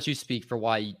 I'll let you speak for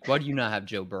why do you not have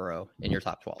Joe Burrow in your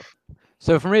top 12?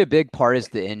 So for me, a big part is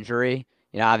the injury.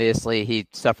 Obviously he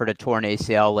suffered a torn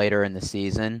ACL later in the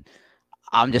season.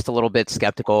 I'm just a little bit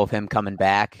skeptical of him coming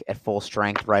back at full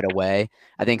strength right away.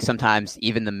 I think sometimes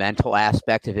even the mental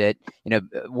aspect of it,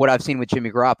 what I've seen with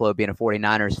Jimmy Garoppolo being a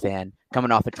 49ers fan,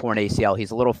 coming off a torn ACL,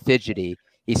 he's a little fidgety.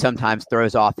 He sometimes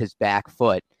throws off his back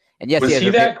foot. And yes, was he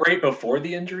that great before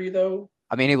the injury though?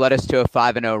 I mean, he led us to a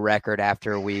 5-0 record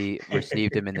after we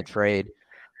received him in the trade.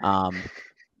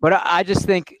 But I just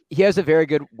think he has a very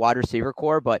good wide receiver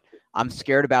core, but I'm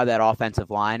scared about that offensive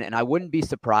line. And I wouldn't be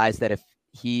surprised that if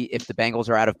the Bengals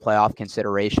are out of playoff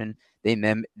consideration, they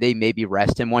maybe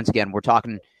rest him. Once again, we're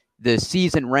talking the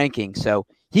season ranking, so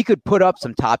he could put up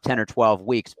some top 10 or 12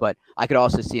 weeks, but I could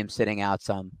also see him sitting out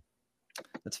some.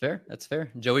 That's fair.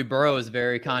 Joey Burrow is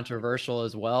very controversial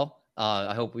as well.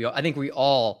 I think we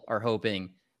all are hoping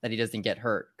that he doesn't get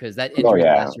hurt, because that injury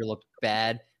last year looked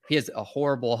bad. He has a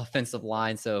horrible offensive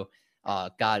line, so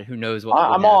God, who knows what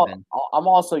will happen. I'm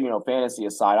also, fantasy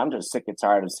aside, I'm just sick and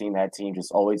tired of seeing that team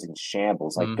just always in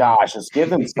shambles. Like, gosh, just give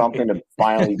them something to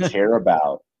finally cheer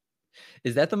about.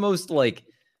 Is that the most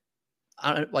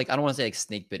I don't want to say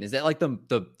snake bitten. Is that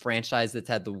the franchise that's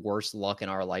had the worst luck in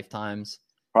our lifetimes?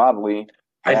 Probably.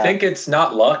 I think it's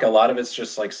not luck. A lot of it's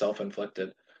just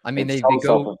self-inflicted. I mean, they go.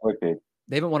 Self-inflicted.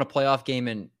 They haven't won a playoff game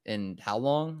in how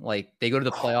long? They go to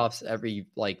the playoffs every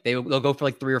they'll go for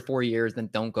 3 or 4 years, then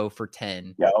don't go for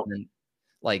 10. Yeah. And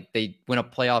then, they win a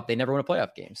playoff. They never win a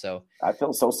playoff game. So I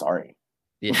feel so sorry.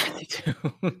 Yeah, they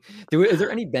do. Is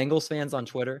there any Bengals fans on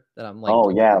Twitter that I'm Oh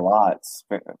yeah, lots.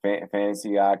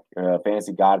 Fantasy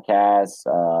Godcast.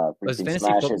 Fantasy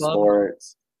Smash Football?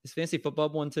 Sports. Is Fantasy Football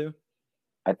one too?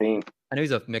 I think. I know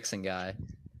he's a mixing guy.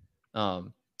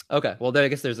 Okay, well, I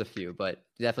guess there's a few, but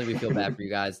definitely we feel bad for you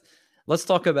guys. Let's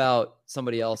talk about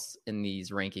somebody else in these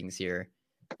rankings here.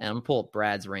 And I'm going to pull up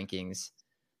Brad's rankings.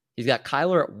 He's got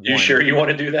Kyler at 1. You sure you want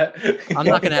to do that? I'm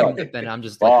not going to have him defend. I'm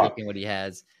just looking what he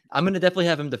has. I'm going to definitely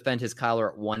have him defend his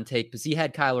Kyler at 1 take, because he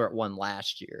had Kyler at 1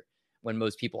 last year when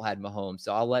most people had Mahomes.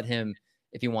 So I'll let him,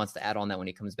 if he wants to add on that when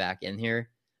he comes back in here.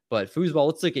 But Foosball,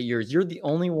 let's look at yours. You're the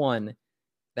only one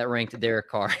that ranked Derek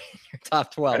Carr in your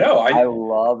top 12. I know. I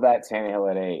love that Tannehill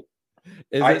at 8.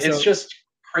 It's just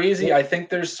crazy. I think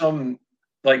there's some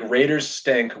Raiders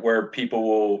stink where people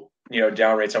will,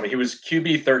 downrate someone. He was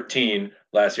QB 13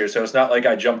 last year, so it's not like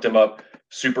I jumped him up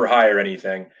super high or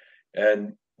anything.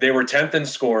 And they were 10th in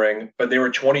scoring, but they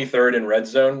were 23rd in red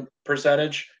zone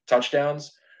percentage,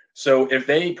 touchdowns. So if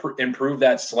they improve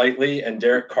that slightly and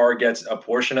Derek Carr gets a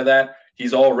portion of that,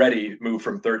 he's already moved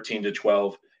from 13 to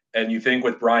 12. And you think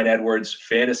with Bryan Edwards,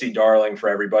 fantasy darling for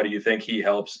everybody, you think he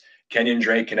helps. Kenyon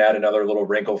Drake can add another little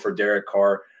wrinkle for Derek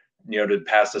Carr, to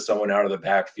pass to someone out of the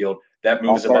backfield. that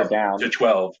moves him up to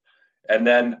 12. And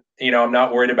then, I'm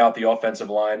not worried about the offensive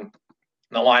line.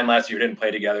 The line last year didn't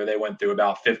play together. They went through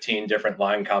about 15 different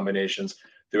line combinations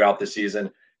throughout the season.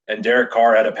 And Derek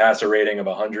Carr had a passer rating of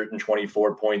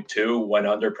 124.2 when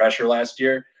under pressure last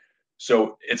year.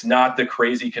 So it's not the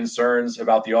crazy concerns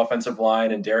about the offensive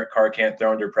line and Derek Carr can't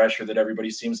throw under pressure that everybody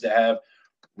seems to have.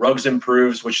 Ruggs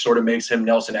improves, which sort of makes him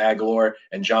Nelson Aguilar,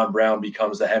 and John Brown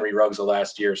becomes the Henry Ruggs of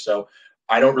last year. So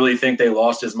I don't really think they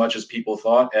lost as much as people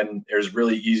thought, and it's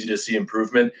really easy to see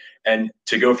improvement. And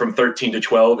to go from 13 to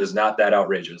 12 is not that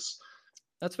outrageous.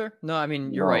 That's fair. No, I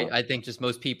mean, you're right. I think just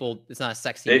most people, it's not a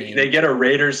sexy. They get a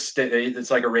Raiders. It's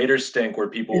like a Raiders stink where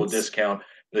people will discount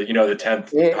the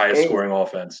 10th highest scoring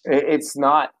offense. It's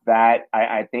not that.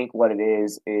 I think what it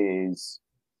is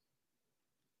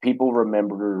people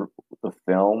remember the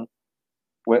film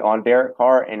on Derek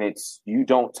Carr, and it's you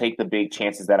don't take the big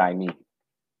chances that I need.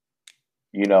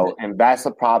 And that's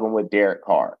the problem with Derek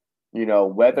Carr.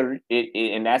 Whether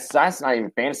and that's not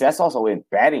even fantasy. That's also in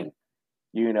betting.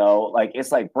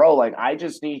 It's like, bro, like I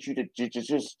just need you to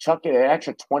just chuck it an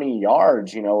extra 20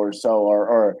 yards, or so,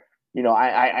 or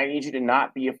I need you to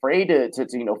not be afraid to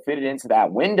fit it into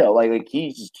that window. Like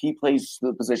he plays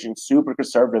the position super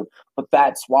conservative, but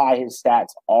that's why his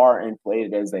stats are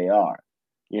inflated as they are,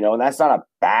 and that's not a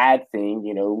bad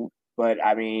thing, but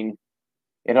I mean,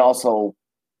 it also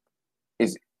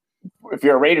is, if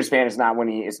you're a Raiders fan, it's not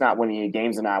winning your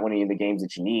games and not winning the games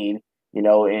that you need,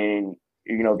 and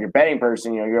if you're a betting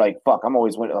person, you're like, fuck, I'm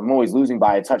always losing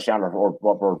by a touchdown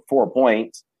or 4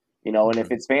 points, and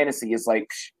if it's fantasy, it's like,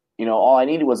 all I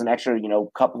needed was an extra,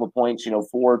 couple of points,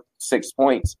 4-6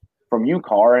 points from you,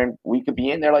 Carr, and we could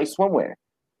be in there like swimwear.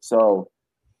 So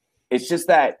it's just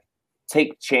that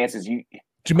take chances. Did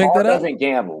you make that up?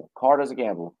 Carr doesn't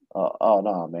gamble. Oh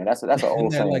no, man, that's an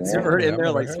old saying. In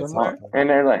there like swimwear. In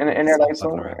there like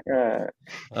swimwear.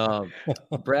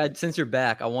 Yeah. Brad, since you're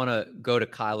back, I want to go to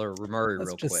Kyler Murray real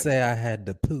quick. Just say I had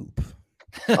to poop.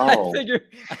 Oh. I figured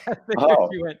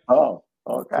you went. Oh,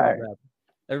 okay.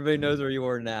 Everybody knows where you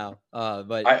are now.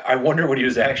 But I wonder what he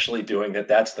was actually doing.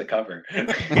 That's the cover.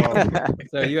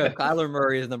 So you have Kyler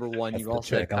Murray as number one. You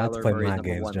also had Kyler Murray as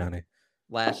number one Johnny.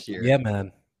 Last year. Yeah,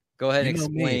 man. Go ahead and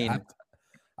explain.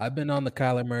 I've been on the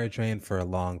Kyler Murray train for a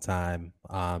long time.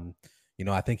 I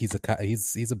think he's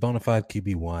a bona fide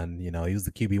QB1. He was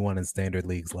the QB1 in standard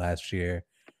leagues last year,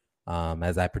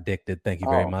 as I predicted. Thank you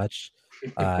very much.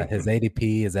 His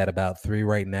ADP is at about 3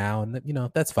 right now, and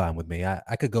that's fine with me.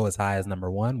 I could go as high as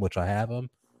number 1, which I have him,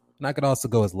 and I could also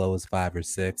go as low as 5 or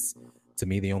 6. To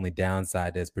me, the only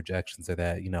downside to his projections are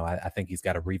that I think he's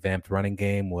got a revamped running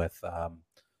game with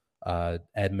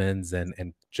Edmonds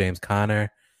and James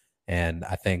Conner. And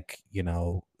I think,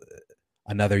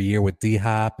 another year with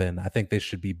D-Hop, and I think they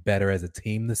should be better as a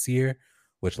team this year,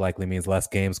 which likely means less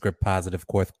game script positive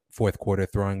fourth quarter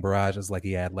throwing barrages like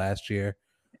he had last year.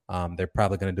 They're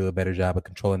probably going to do a better job of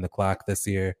controlling the clock this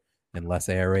year and less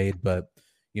air raid. But,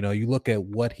 you look at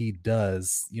what he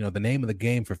does, the name of the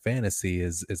game for fantasy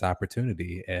is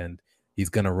opportunity, and he's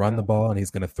going to run the ball and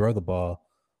he's going to throw the ball.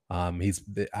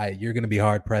 You're going to be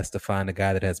hard pressed to find a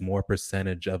guy that has more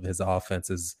percentage of his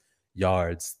offense's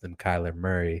yards than Kyler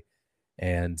Murray.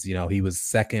 And, he was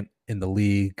second in the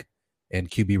league in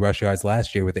QB rush yards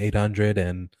last year with 800.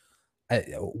 And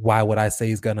why would I say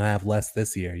he's going to have less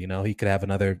this year? He could have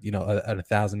another, a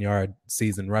 1,000-yard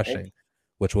season rushing,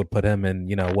 which would put him in,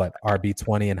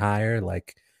 RB20 and higher.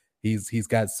 Like he's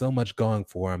got so much going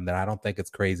for him that I don't think it's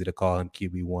crazy to call him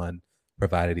QB1,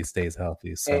 provided he stays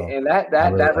healthy. So and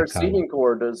that receiving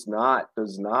core does not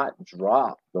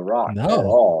drop the rock at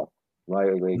all.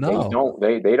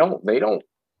 They don't.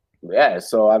 Yeah.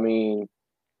 So I mean,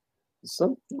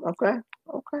 okay.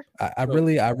 I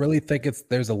really think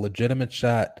there's a legitimate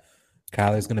shot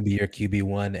Kyler's going to be your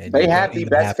QB1, and they have the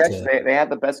best catch. They have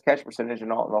the best catch percentage in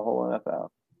the whole NFL.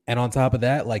 And on top of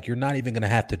that, like, you're not even going to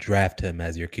have to draft him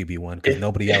as your QB1 because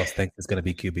nobody else thinks it's going to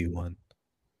be QB1.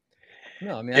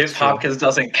 No, I mean, if Hopkins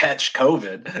doesn't catch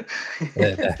COVID.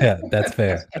 yeah, that's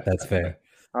fair. That's fair.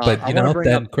 But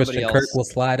then Christian Kirk will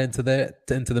slide into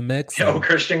the mix.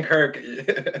 Christian Kirk.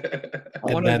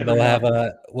 And then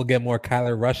we'll get more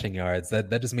Kyler rushing yards. That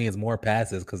just means more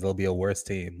passes because they'll be a worse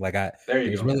team.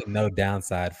 There's really no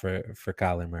downside for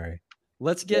Kyler Murray.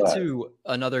 Let's get to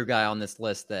another guy on this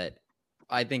list that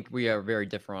I think we are very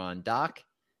different on. Doc.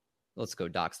 Let's go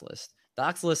Doc's list.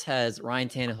 Doc's list has Ryan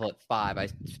Tannehill at 5. I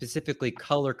specifically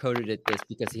color-coded it this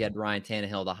because he had Ryan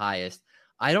Tannehill the highest.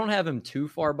 I don't have him too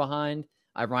far behind.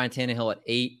 I have Ryan Tannehill at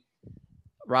 8.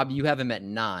 Rob, you have him at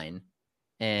 9.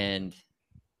 And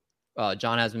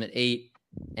John has him at 8.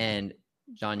 And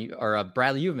John,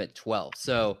 Bradley, you have him at 12.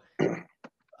 So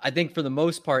I think for the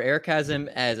most part, Eric has him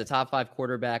as a top 5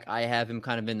 quarterback. I have him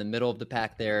kind of in the middle of the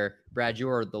pack there. Brad, you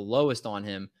are the lowest on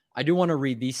him. I do want to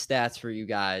read these stats for you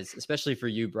guys, especially for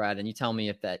you, Brad, and you tell me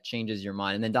if that changes your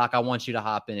mind. And then, Doc, I want you to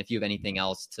hop in if you have anything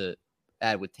else to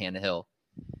add with Tannehill.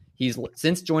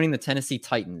 Since joining the Tennessee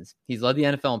Titans, he's led the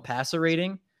NFL in passer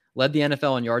rating, led the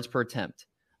NFL in yards per attempt,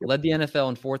 led the NFL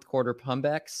in fourth quarter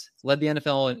comebacks, led the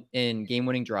NFL in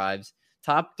game-winning drives,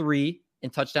 top 3 in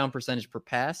touchdown percentage per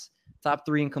pass, top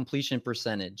 3 in completion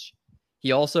percentage.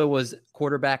 He also was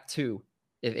quarterback 2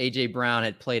 if A.J. Brown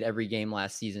had played every game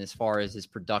last season as far as his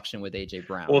production with A.J.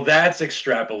 Brown. Well, that's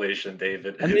extrapolation,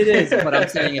 David. I mean, it is, but I'm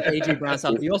saying if A.J. Brown's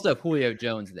out, you also have Julio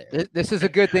Jones there. This is a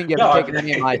good thing you haven't taken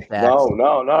any of my stats.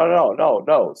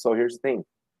 No. So here's the thing.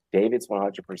 David's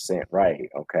 100% right,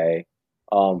 okay?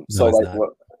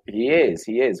 He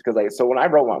is. Because so when I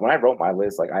wrote my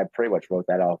list, like I pretty much wrote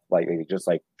that off, like just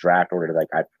like draft order, like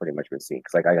I've pretty much been seeing.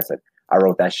 Because like I said, I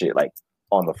wrote that shit like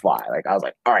on the fly. Like I was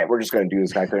like, all right, we're just gonna do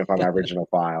this. I couldn't find my original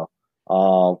file,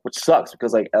 which sucks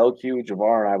because like LQ,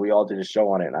 Javar, and we all did a show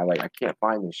on it, and I can't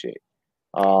find this shit.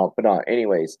 But no,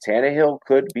 anyways, Tannehill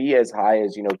could be as high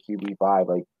as QB5.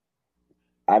 Like,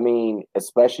 I mean,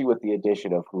 especially with the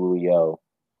addition of Julio,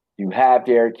 you have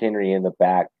Derrick Henry in the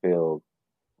backfield,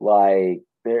 like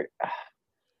there.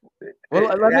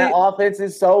 That offense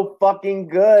is so fucking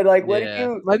good. Like, what do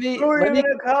you? Let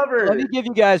me give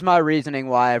you guys my reasoning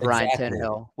why I have Ryan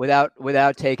Tannehill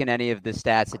without taking any of the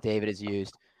stats that David has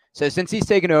used. So since he's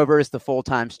taken over as the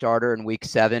full-time starter in Week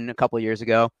 7 a couple of years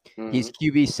ago, he's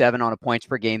QB7 on a points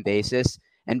per game basis,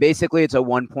 and basically it's a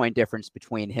 1-point difference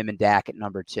between him and Dak at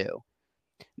number 2.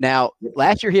 Now,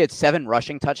 last year he had 7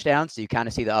 rushing touchdowns, so you kind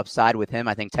of see the upside with him.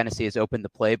 I think Tennessee has opened the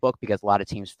playbook because a lot of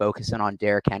teams focusing on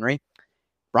Derrick Henry.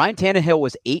 Ryan Tannehill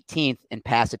was 18th in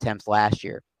pass attempts last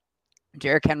year.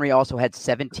 Derrick Henry also had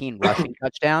 17 rushing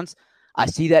touchdowns. I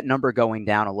see that number going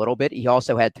down a little bit. He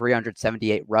also had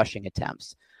 378 rushing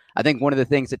attempts. I think one of the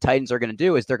things the Titans are going to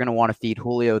do is they're going to want to feed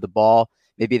Julio the ball.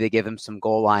 Maybe they give him some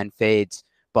goal line fades.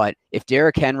 But if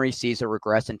Derrick Henry sees a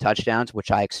regress in touchdowns,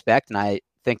 which I expect, and I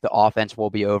think the offense will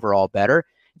be overall better,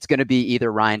 it's going to be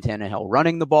either Ryan Tannehill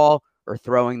running the ball or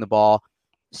throwing the ball.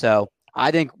 So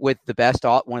I think with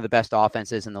one of the best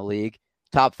offenses in the league,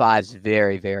 top 5 is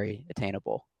very, very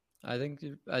attainable. I think,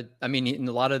 I mean, in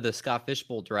a lot of the Scott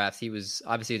Fishbowl drafts, it was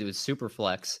super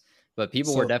flex, but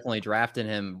people were definitely drafting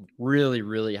him really,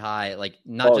 really high. Like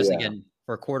not again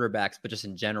for quarterbacks, but just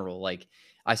in general. Like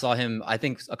I saw him, I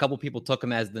think a couple people took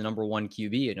him as the number 1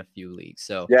 QB in a few leagues.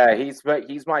 So yeah, he's my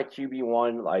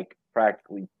QB1, like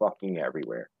practically fucking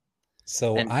everywhere.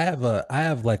 So I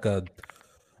have like a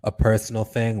personal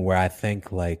thing where I think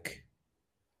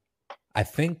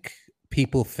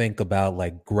people think about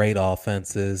like great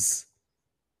offenses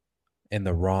in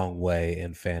the wrong way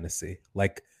in fantasy.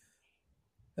 Like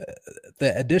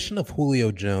the addition of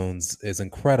Julio Jones is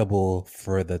incredible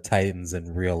for the Titans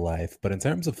in real life, but in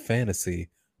terms of fantasy,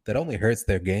 that only hurts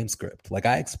their game script. Like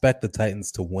I expect the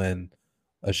Titans to win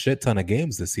a shit ton of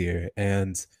games this year,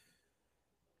 and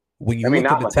when you look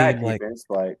at a team like,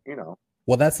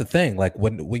 well, that's the thing. Like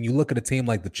when you look at a team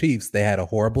like the Chiefs, they had a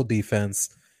horrible defense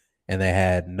and they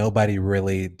had nobody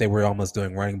really. They were almost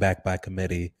doing running back by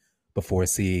committee before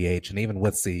CEH, and even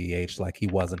with CEH, like he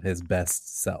wasn't his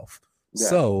best self. Yeah.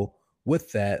 So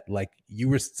with that, like you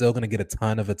were still going to get a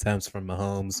ton of attempts from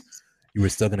Mahomes. You were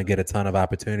still going to get a ton of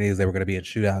opportunities. They were going to be in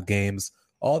shootout games.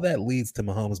 All that leads to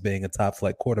Mahomes being a top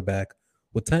flight quarterback.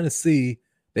 With Tennessee,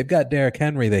 they've got Derrick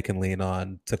Henry they can lean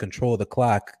on to control the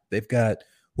clock. They've got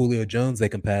Julio Jones they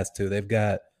can pass to. They've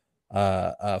got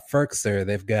Ferkser.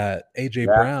 They've got A.J.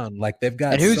 Brown. Like they've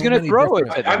got. And who's going to throw it?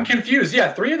 I'm confused.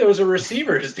 Yeah, 3 of those are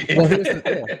receivers. Well, here's the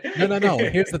thing. No.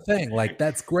 Here's the thing. Like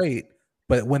that's great,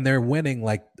 but when they're winning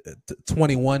like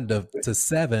 21 to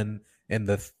 7 in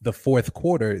the fourth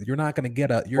quarter, you're not going to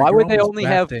get a. Why would they only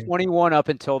have 21 up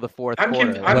until the fourth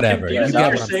quarter? I'm confused.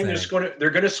 You're saying they're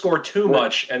going to score too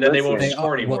much and then they won't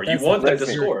score anymore. You want them to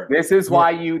score. This is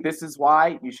why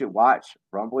you should watch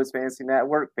Rumboy's Fantasy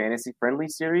Network Fantasy Friendly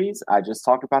Series. I just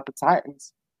talked about the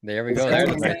Titans. There we go.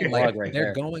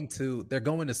 They're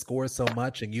going to score so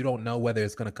much, and you don't know whether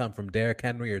it's going to come from Derrick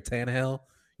Henry or Tannehill.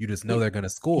 You just know they're going to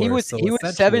score. He was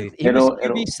 7th. He was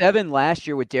QB7 last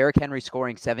year with Derrick Henry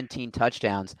scoring 17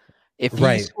 touchdowns. If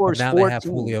he scores now 14, they have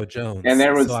Julio Jones, and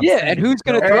there was and who's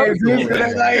going to throw? Julio's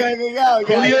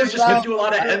just going to do a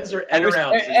lot of ends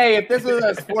around. Hey, if this was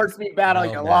a sports meet battle,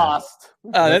 you lost.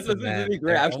 This is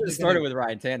great. I should have started with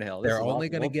Ryan Tannehill. They're only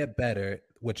going to get better,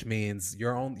 which means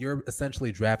you're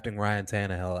essentially drafting Ryan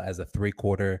Tannehill as a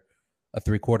 3-quarter a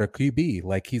 3/4 QB.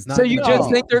 Like he's not. So you just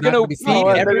think they're going to beat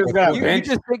everyone? You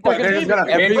just think they're going to beat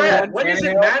everyone? What does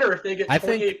it matter if they get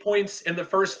 28 points in the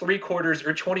first 3 quarters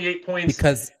or 28 points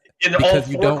in all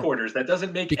 4 quarters? That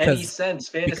doesn't make any sense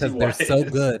fantasy-wise. Because they're so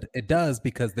good. It does,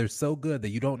 because they're so good that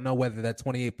you don't know whether that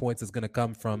 28 points is going to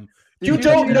come from. You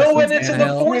don't know when it's in the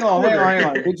 4th quarter. Hang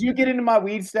on. Did you get into my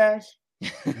weed stash?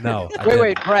 No.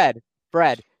 Wait, Brad.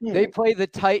 They play the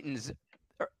Titans,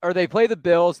 or they play the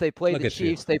Bills. They play the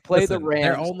Chiefs. They play the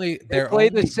Rams. They play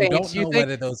the Saints. You don't know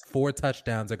whether those 4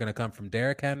 touchdowns are going to come from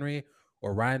Derrick Henry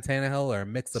or Ryan Tannehill or a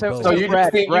mix of both. So you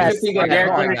just think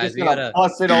Derrick Henry is going to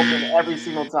bust it open every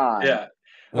single time? Yeah.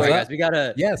 Wait, guys, we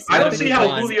gotta. Yes. I don't see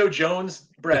how Julio Jones,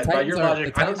 Brett, by your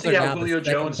logic, I don't see how Julio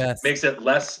Jones makes it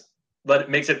less. But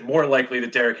it makes it more likely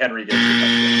that Derrick Henry gets the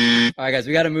touchdown. All right, guys,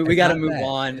 we got to move. We got to move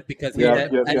on because at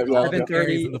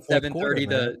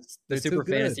 7:30, the Super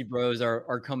Fantasy Bros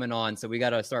are coming on, so we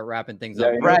got to start wrapping things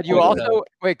up. Brad, you also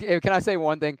wait. Can I say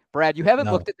one thing, Brad? You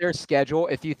haven't looked at their schedule.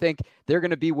 If you think they're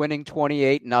going to be winning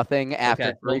 28-0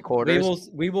 after 3 quarters,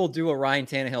 we will do a Ryan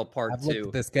Tannehill part 2. I've looked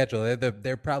at the schedule.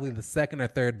 They're probably the 2nd or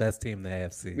 3rd best team in the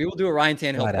AFC. We will do a Ryan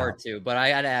Tannehill part 2, but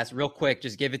I got to ask real quick.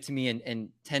 Just give it to me in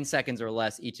 10 seconds or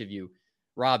less, each of you.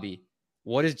 Robbie,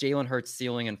 what is Jalen Hurts'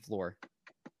 ceiling and floor?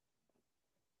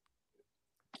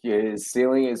 His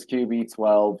ceiling is QB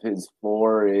 12. His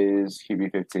floor is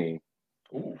QB 15.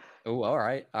 Oh, all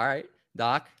right.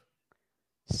 Doc?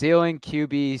 Ceiling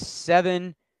QB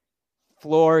 7,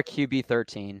 floor QB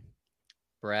 13.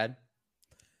 Brad?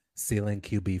 Ceiling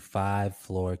QB 5,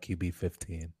 floor QB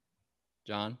 15.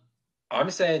 John? I'm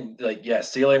saying,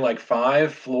 ceiling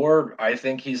 5, floor, I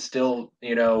think he's still,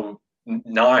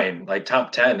 9,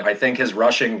 top 10. I think his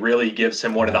rushing really gives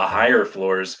him one of the higher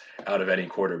floors out of any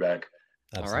quarterback.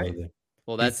 Absolutely.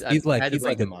 All right.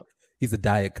 Well, he's a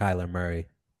diet Kyler Murray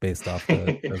based off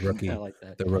the rookie. I like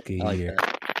that. The rookie year.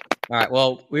 That. All right.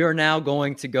 Well, we are now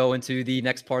going to go into the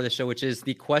next part of the show, which is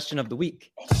the question of the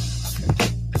week.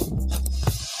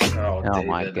 Oh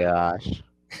my gosh.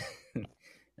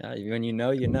 When you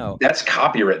know. That's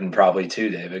copywritten probably too,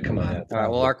 David. Come on. All right.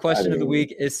 Well, our question of the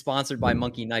week is sponsored by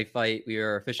Monkey Knife Fight. We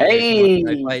are officially Monkey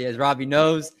Knife Fight, as Robbie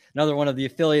knows, another one of the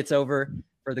affiliates over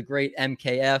for the great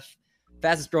MKF,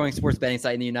 fastest growing sports betting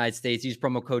site in the United States. Use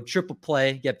promo code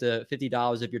TRIPLEPLAY. Get up to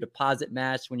 $50 of your deposit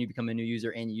matched when you become a new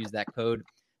user and you use that code.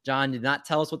 John did not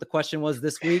tell us what the question was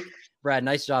this week. Brad,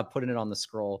 nice job putting it on the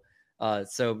scroll.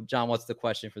 So, John, what's the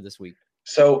question for this week?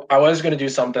 So I was going to do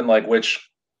something which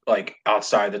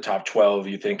outside the top 12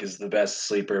 you think is the best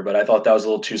sleeper, but I thought that was a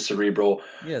little too cerebral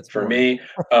for me.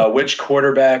 Which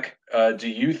quarterback do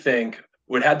you think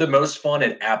would have the most fun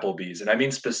at Applebee's? And I mean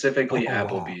specifically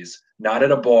Applebee's, not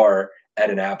at a bar, at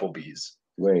an Applebee's.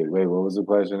 Wait, what was the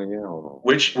question again? Hold on.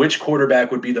 Which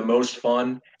quarterback would be the most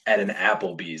fun at an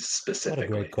Applebee's specifically?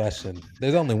 What a great question.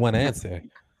 There's only one answer.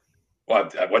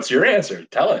 What's your answer?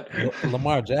 Tell it.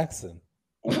 Lamar Jackson.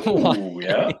 Ooh,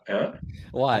 yeah.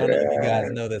 Why? I don't know if you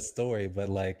guys know this story, but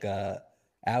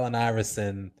Allen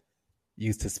Iverson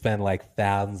used to spend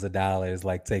thousands of dollars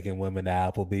taking women to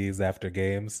Applebee's after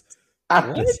games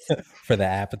for the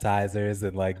appetizers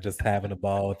and just having a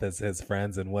ball with his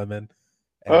friends and women.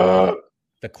 And,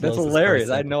 that's hilarious.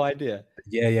 I had no idea.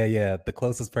 Yeah. The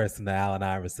closest person to Allen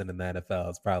Iverson in the NFL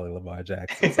is probably Lamar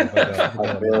Jackson. So I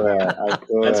feel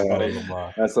That's funny.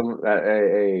 Lamar. That's some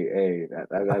that's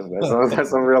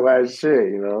some real ass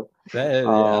shit, That is, I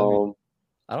don't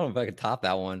know if I could top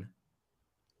that one.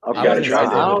 Okay, I was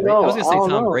going to say Tom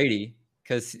know. Brady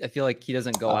because I feel like he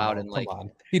doesn't go out and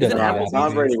he doesn't have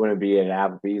Tom Brady wouldn't be at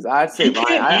Applebee's. I'd say he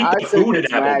can't eat the food at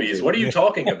Applebee's. What are you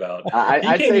talking about? He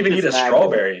can't even eat a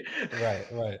strawberry.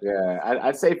 Right. Yeah,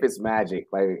 I'd say if it's Magic,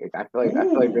 I feel like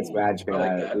it's Magic.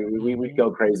 We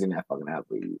go crazy in that fucking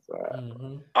Applebee's.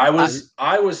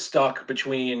 I was stuck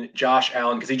between Josh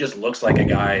Allen because he just looks like a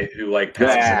guy who passes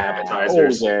in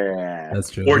appetizers. That's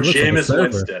true. Or Jameis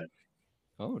Winston.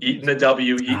 Eating the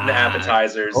W, eating the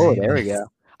appetizers. Oh, there we go.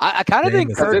 I kind of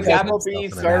think Kirk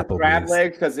Applebee's serve crab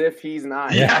legs because if he's not,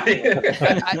 well,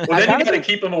 then you got to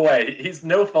keep him away. He's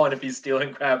no fun if he's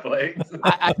stealing crab legs.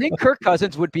 I think Kirk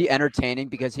Cousins would be entertaining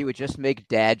because he would just make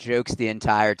dad jokes the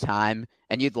entire time,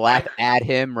 and you'd laugh at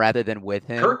him rather than with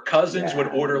him. Kirk Cousins would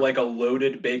order a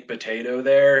loaded baked potato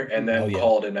there and then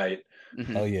call it a night.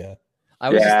 Mm-hmm. Oh yeah. I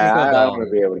would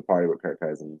be able to party with Kirk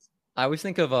Cousins. I always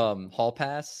think of Hall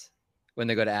Pass when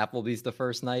they go to Applebee's the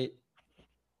first night.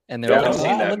 And they're all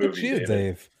seen that look movie, at you,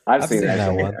 Dave. I've seen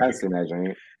that one. I've seen that,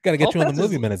 Jane. Got to get you on the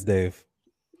movie minutes, Dave.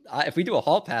 if we do a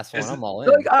hall pass one, I'm all in.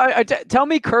 Like, tell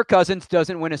me Kirk Cousins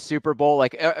doesn't win a Super Bowl.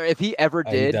 Like if he ever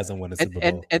did, he doesn't win a Super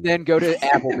Bowl. And then go to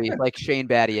Applebee's like Shane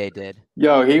Battier did.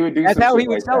 Yo, he would do. That's how he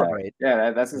would celebrate. That.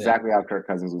 Yeah, that's exactly how Kirk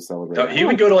Cousins would celebrate. So he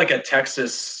would go to like a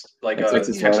Texas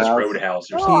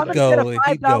Roadhouse or something.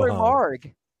 He'd go $5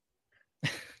 marg.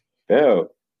 Ew.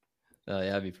 Oh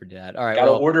yeah, that'd be for Dad. All right,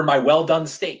 gotta order my well done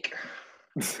steak.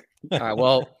 All right,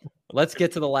 well, let's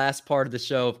get to the last part of the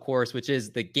show, of course, which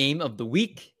is the game of the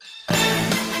week.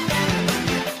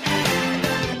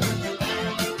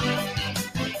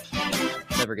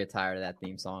 Never get tired of that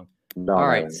theme song. No, all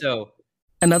right, so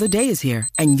another day is here,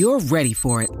 and you're ready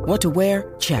for it. What to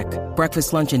wear? Check.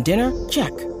 Breakfast, lunch, and dinner?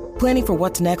 Check. Planning for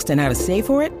what's next and how to save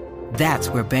for it? That's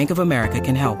where Bank of America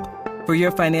can help. For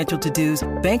your financial to-dos,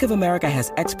 Bank of America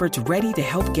has experts ready to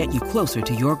help get you closer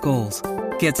to your goals.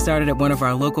 Get started at one of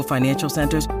our local financial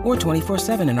centers or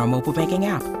 24/7 in our mobile banking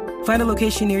app. Find a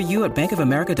location near you at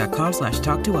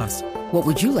bankofamerica.com/talktous. What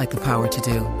would you like the power to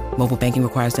do? Mobile banking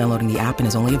requires downloading the app and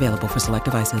is only available for select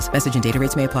devices. Message and data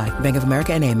rates may apply. Bank of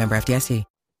America NA, member FDIC.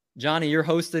 Johnny, you're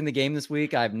hosting the game this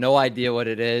week. I have no idea what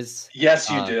it is. Yes,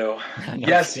 you do.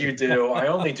 Yes, you do. I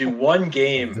only do one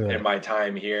game in my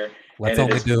time here. Let's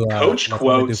only do coach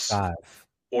quotes or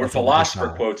Let's philosopher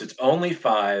quotes. It's only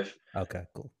 5. Okay,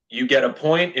 cool. You get a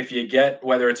point if you get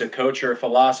whether it's a coach or a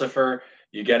philosopher.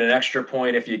 You get an extra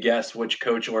point if you guess which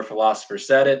coach or philosopher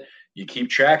said it. You keep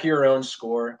track of your own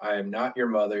score. I am not your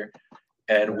mother.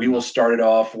 And we will start it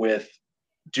off with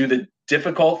do the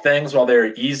difficult things while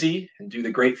they're easy and do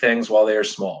the great things while they are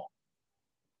small.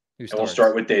 And we'll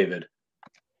start with David.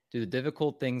 Do the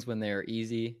difficult things when they are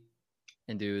easy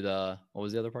and do the, what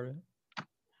was the other part of it?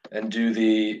 And do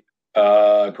the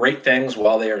great things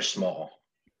while they are small.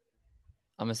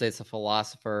 I'm going to say it's a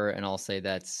philosopher, and I'll say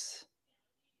that's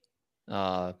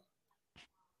Mao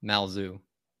Tzu.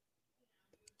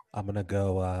 I'm gonna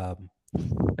go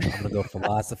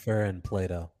philosopher and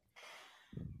Plato.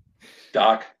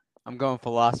 Doc. I'm going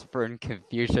philosopher and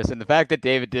Confucius, and the fact that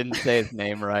David didn't say his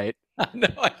name right. I know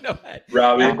that.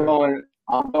 Robbie. I'm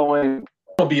going.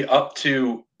 I'll be up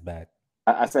to. Back.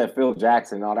 I said Phil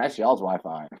Jackson. No, that's y'all's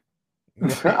Wi-Fi.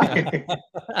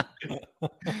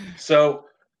 So.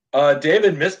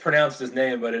 David mispronounced his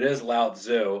name, but it is Lao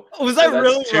Tzu. Was that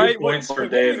really 2 right? Points for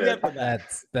David.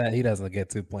 That he doesn't get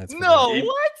 2 points. No,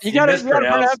 what? You got to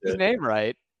pronounce his name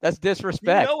right. That's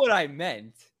disrespect. You know what I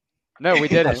meant. No, we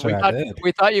didn't.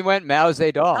 We thought you went Mao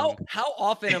Zedong. How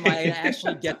often am I going to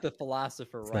actually get the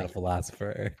philosopher right? It's not a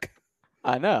philosopher, Eric.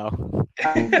 I know. All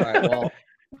right, well,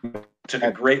 took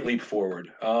a great leap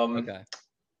forward. Okay.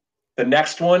 The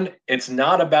next one, it's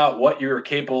not about what you're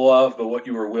capable of, but what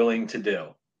you were willing to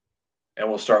do. And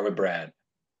we'll start with Brad.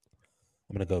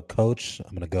 I'm going to go coach.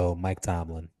 I'm going to go Mike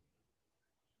Tomlin.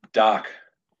 Doc.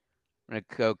 I'm going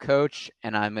to go coach,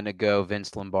 and I'm going to go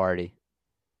Vince Lombardi.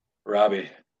 Robbie.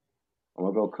 I'm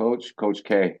going to go Coach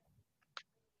K.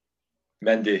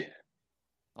 Mendy.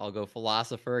 I'll go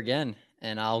philosopher again,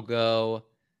 and I'll go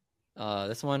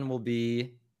this one will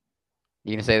be.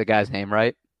 You going to say the guy's name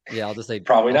right? Yeah, I'll just say.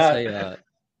 Probably not.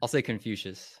 I'll say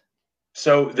Confucius.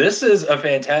 So this is a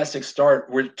fantastic start.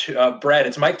 Brad,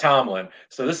 it's Mike Tomlin.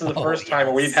 So this is the first time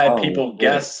where we've had people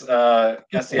guess the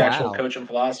actual coach and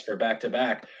philosopher back to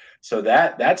back. So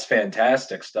that's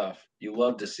fantastic stuff. You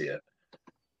love to see it.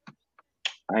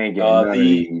 I ain't getting none of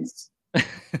these.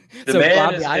 The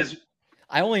man is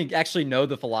I only actually know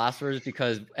the philosophers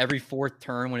because every fourth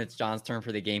turn when it's John's turn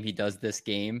for the game, he does this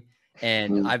game.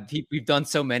 And we've done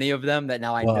so many of them that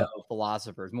now I know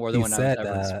philosophers more than when I was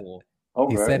ever in school.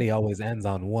 He said he always ends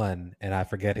on 1, and I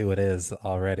forget who it is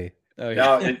already. Oh, yeah.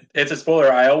 No, it's a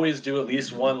spoiler. I always do at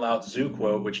least one Lao Tzu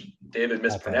quote, which David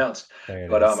mispronounced. Okay.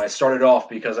 But I started off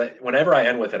because whenever I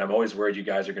end with it, I'm always worried you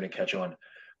guys are going to catch on.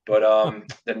 But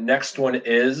the next one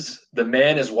is, the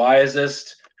man is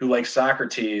wisest who, like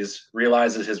Socrates,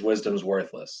 realizes his wisdom's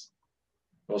worthless.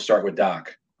 We'll start with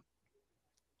Doc.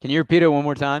 Can you repeat it one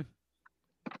more time?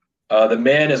 The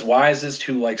man is wisest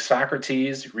who, like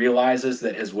Socrates, realizes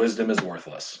that his wisdom is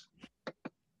worthless.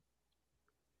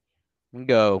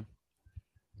 Go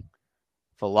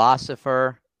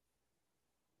philosopher,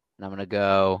 and I'm going to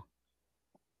go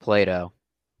Plato.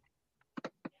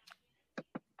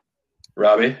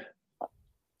 Robbie?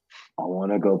 I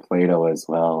want to go Plato as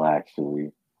well,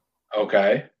 actually.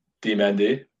 Okay.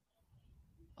 D-Mendy?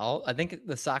 I think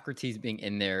the Socrates being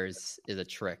in there is a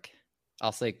trick.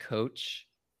 I'll say coach.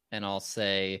 And I'll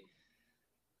say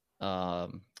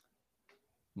Mike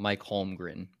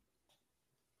Holmgren.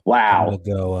 Wow. I'm gonna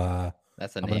go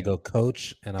that's a I'm name. gonna go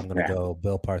coach, and I'm gonna go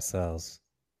Bill Parcells.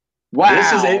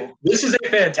 Wow. This is a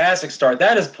fantastic start.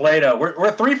 That is Plato.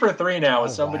 We're 3 for 3 now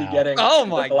with somebody getting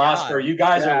my the philosopher. God. You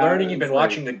guys are learning. You've been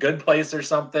watching The Good Place or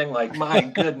something. Like, my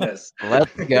goodness.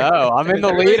 Let's go. I'm in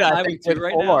the lead. I think with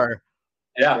right 4.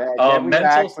 Yeah. We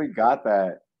actually got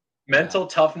that. Mental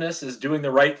toughness is doing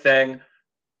the right thing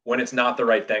when it's not the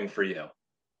right thing for you.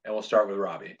 And we'll start with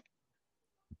Robbie.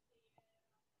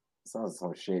 Sounds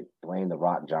some shit Dwayne The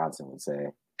Rock Johnson would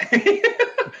say.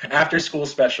 After school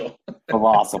special.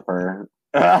 Philosopher.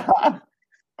 No,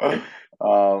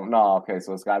 okay,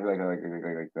 so it's got to be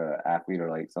like the athlete or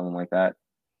like someone like that.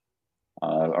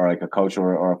 Or like a coach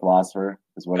or a philosopher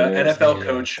is what it is. NFL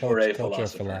coach or a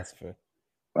philosopher.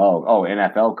 Oh,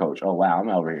 NFL coach. Oh, wow. I'm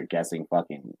over here guessing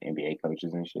fucking NBA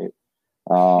coaches and shit.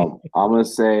 I'm gonna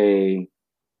say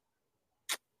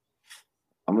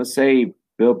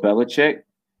Bill Belichick.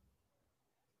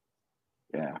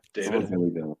 Yeah, David.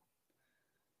 Bill.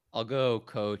 I'll go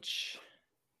coach,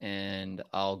 and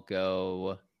I'll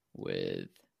go with,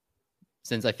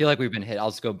 since I feel like we've been hit, I'll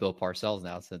just go Bill Parcells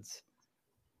now since.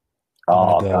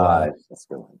 God, that's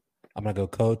good one. I'm gonna go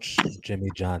coach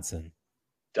Jimmy Johnson.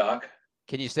 Doc.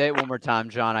 Can you say it one more time,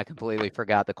 John? I completely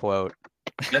forgot the quote.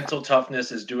 Mental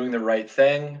toughness is doing the right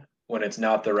thing when it's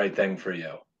not the right thing for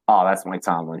you. Oh, that's Mike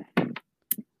Tomlin.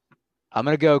 I'm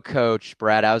going to go coach,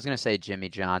 Brad. I was going to say Jimmy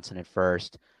Johnson at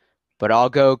first, but I'll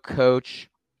go coach,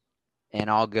 and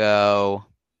I'm going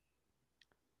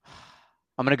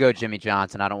to go Jimmy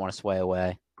Johnson. I don't want to sway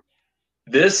away.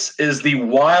 This is the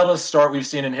wildest start we've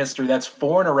seen in history. That's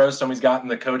 4 in a row somebody's gotten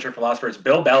the coach or philosopher. It's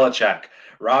Bill Belichick.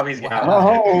 Robbie's got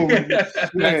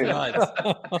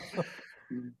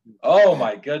Oh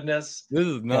my goodness! This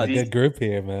is not a good group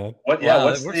here, man. What's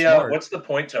the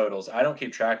point totals? I don't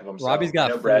keep track of them. Robbie's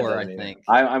got 4, I think.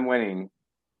 I'm winning.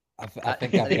 I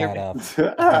think I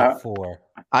got 4.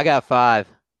 I got 5.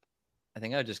 I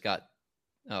think I just got.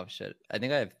 Oh shit! I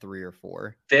think I have 3 or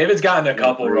 4. David's gotten a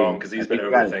couple wrong because he's been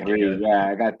overthinking it. Yeah,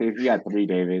 I got 3. You got 3,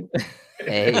 David.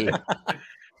 Hey.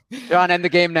 John, end the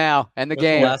game now. End the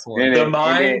game. The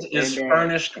mind is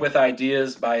furnished with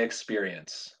ideas by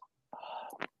experience.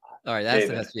 All right,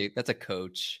 that's a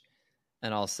coach,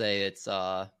 and I'll say it's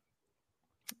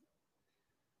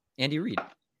Andy Reid.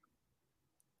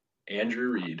 Andrew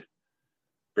Reid.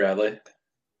 Bradley.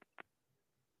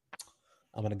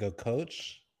 I'm gonna go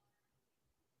coach.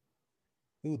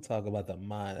 Ooh, talk about the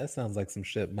mind. That sounds like some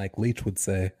shit Mike Leach would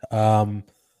say.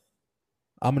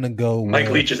 I'm gonna go. Mike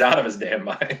Leach is out of his damn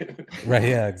mind. Right?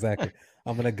 Yeah, exactly.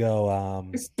 I'm gonna go.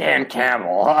 Dan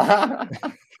Campbell.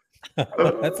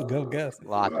 That's a good guess.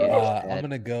 I'm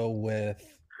gonna go with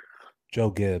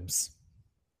Joe Gibbs.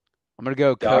 I'm gonna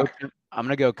go coach. I'm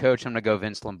gonna go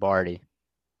Vince Lombardi.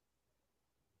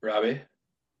 Robbie.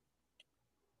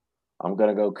 I'm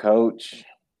gonna go coach,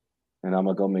 and I'm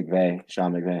gonna go McVay.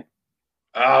 Sean McVay.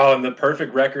 Oh, and the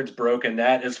perfect record's broken.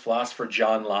 That is philosopher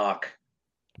John Locke.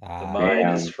 The mind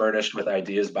is furnished with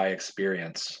ideas by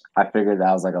experience. I figured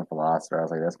that was like a philosopher. I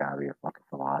was like, that's gotta be a fucking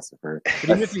philosopher.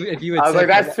 If you I was like,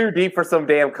 that's too deep for some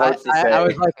damn coach to say.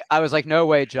 I was like, no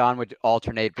way John would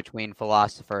alternate between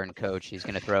philosopher and coach. He's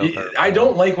gonna throw. I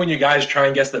don't like when you guys try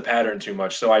and guess the pattern too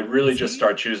much, so I really just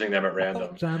start choosing them at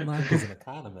random. John Locke is an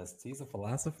economist. He's a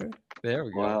philosopher. There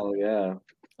we go. Well, yeah.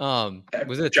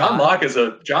 Was it John Locke is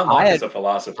a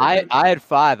philosopher? I had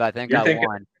 5. I think I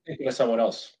won. Thinking of someone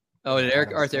else. Oh, and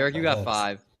Eric, you got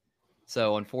 5.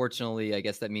 So unfortunately, I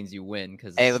guess that means you win.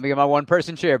 Because hey, let me get my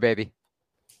 1-person chair, baby.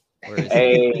 Where is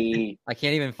it? I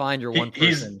can't even find your 1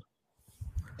 person.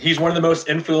 He's one of the most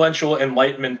influential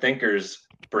Enlightenment thinkers,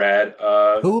 Brad.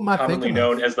 Who am I commonly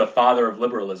known as the father of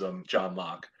liberalism, John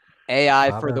Locke.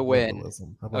 AI for the win.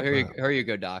 Oh, here you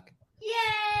go, Doc.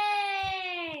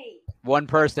 Yay! 1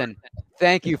 person.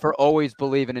 Thank you for always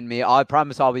believing in me. I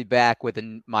promise I'll be back with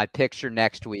my picture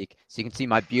next week, so you can see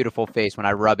my beautiful face when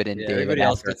I rub it in. David, everybody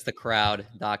else gets the crowd.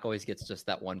 Doc always gets just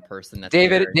that 1 person. That's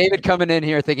David coming in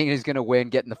here thinking he's going to win,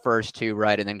 getting the first 2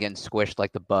 right, and then getting squished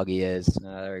like the bug he is.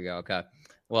 There we go. Okay.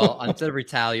 Well, instead of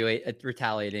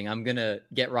retaliating, I'm gonna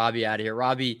get Robbie out of here.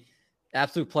 Robbie,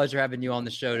 absolute pleasure having you on the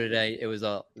show today. It was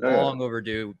a long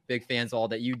overdue. Big fans of all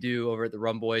that you do over at the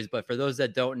Rum Boys. But for those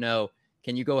that don't know,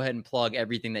 can you go ahead and plug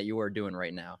everything that you are doing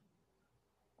right now?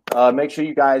 Make sure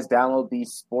you guys download the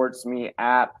Sports Me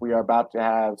app. We are about to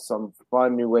have some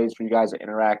fun new ways for you guys to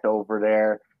interact over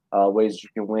there. Ways you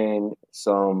can win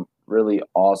some really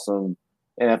awesome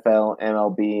NFL,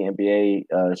 MLB,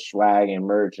 NBA swag and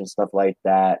merch and stuff like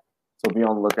that. So be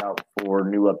on the lookout for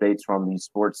new updates from the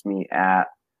Sports Me app.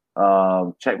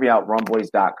 Check me out,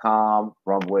 rumboys.com.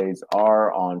 Rumboys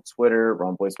are on Twitter,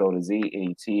 Rumboys spelled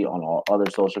Z-A-T on all other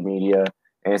social media.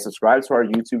 And subscribe to our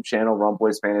YouTube channel, Rum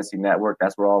Boys Fantasy Network.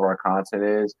 That's where all of our content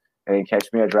is. And catch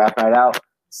me at Draft Night Out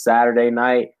Saturday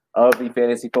night of the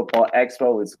Fantasy Football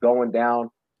Expo. It's going down.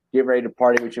 Get ready to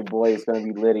party with your boy. It's going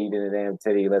to be litty to the damn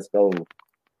titty. Let's go.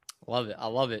 Love it. I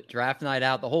love it. Draft Night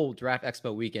Out. The whole Draft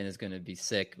Expo weekend is going to be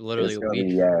sick. Literally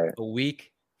a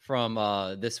week from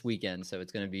this weekend. So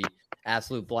it's going to be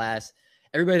absolute blast.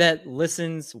 Everybody that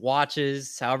listens,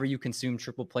 watches, however you consume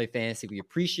Triple Play Fantasy, we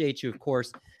appreciate you, of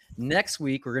course. Next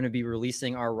week, we're going to be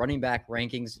releasing our running back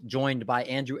rankings, joined by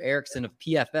Andrew Erickson of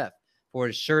PFF, for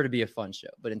it's sure to be a fun show.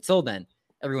 But until then,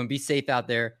 everyone be safe out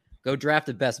there. Go draft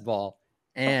the best ball.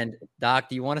 And, Doc,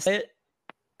 do you want to say it?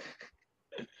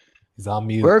 He's on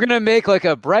mute. We're going to make like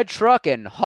a bread truck and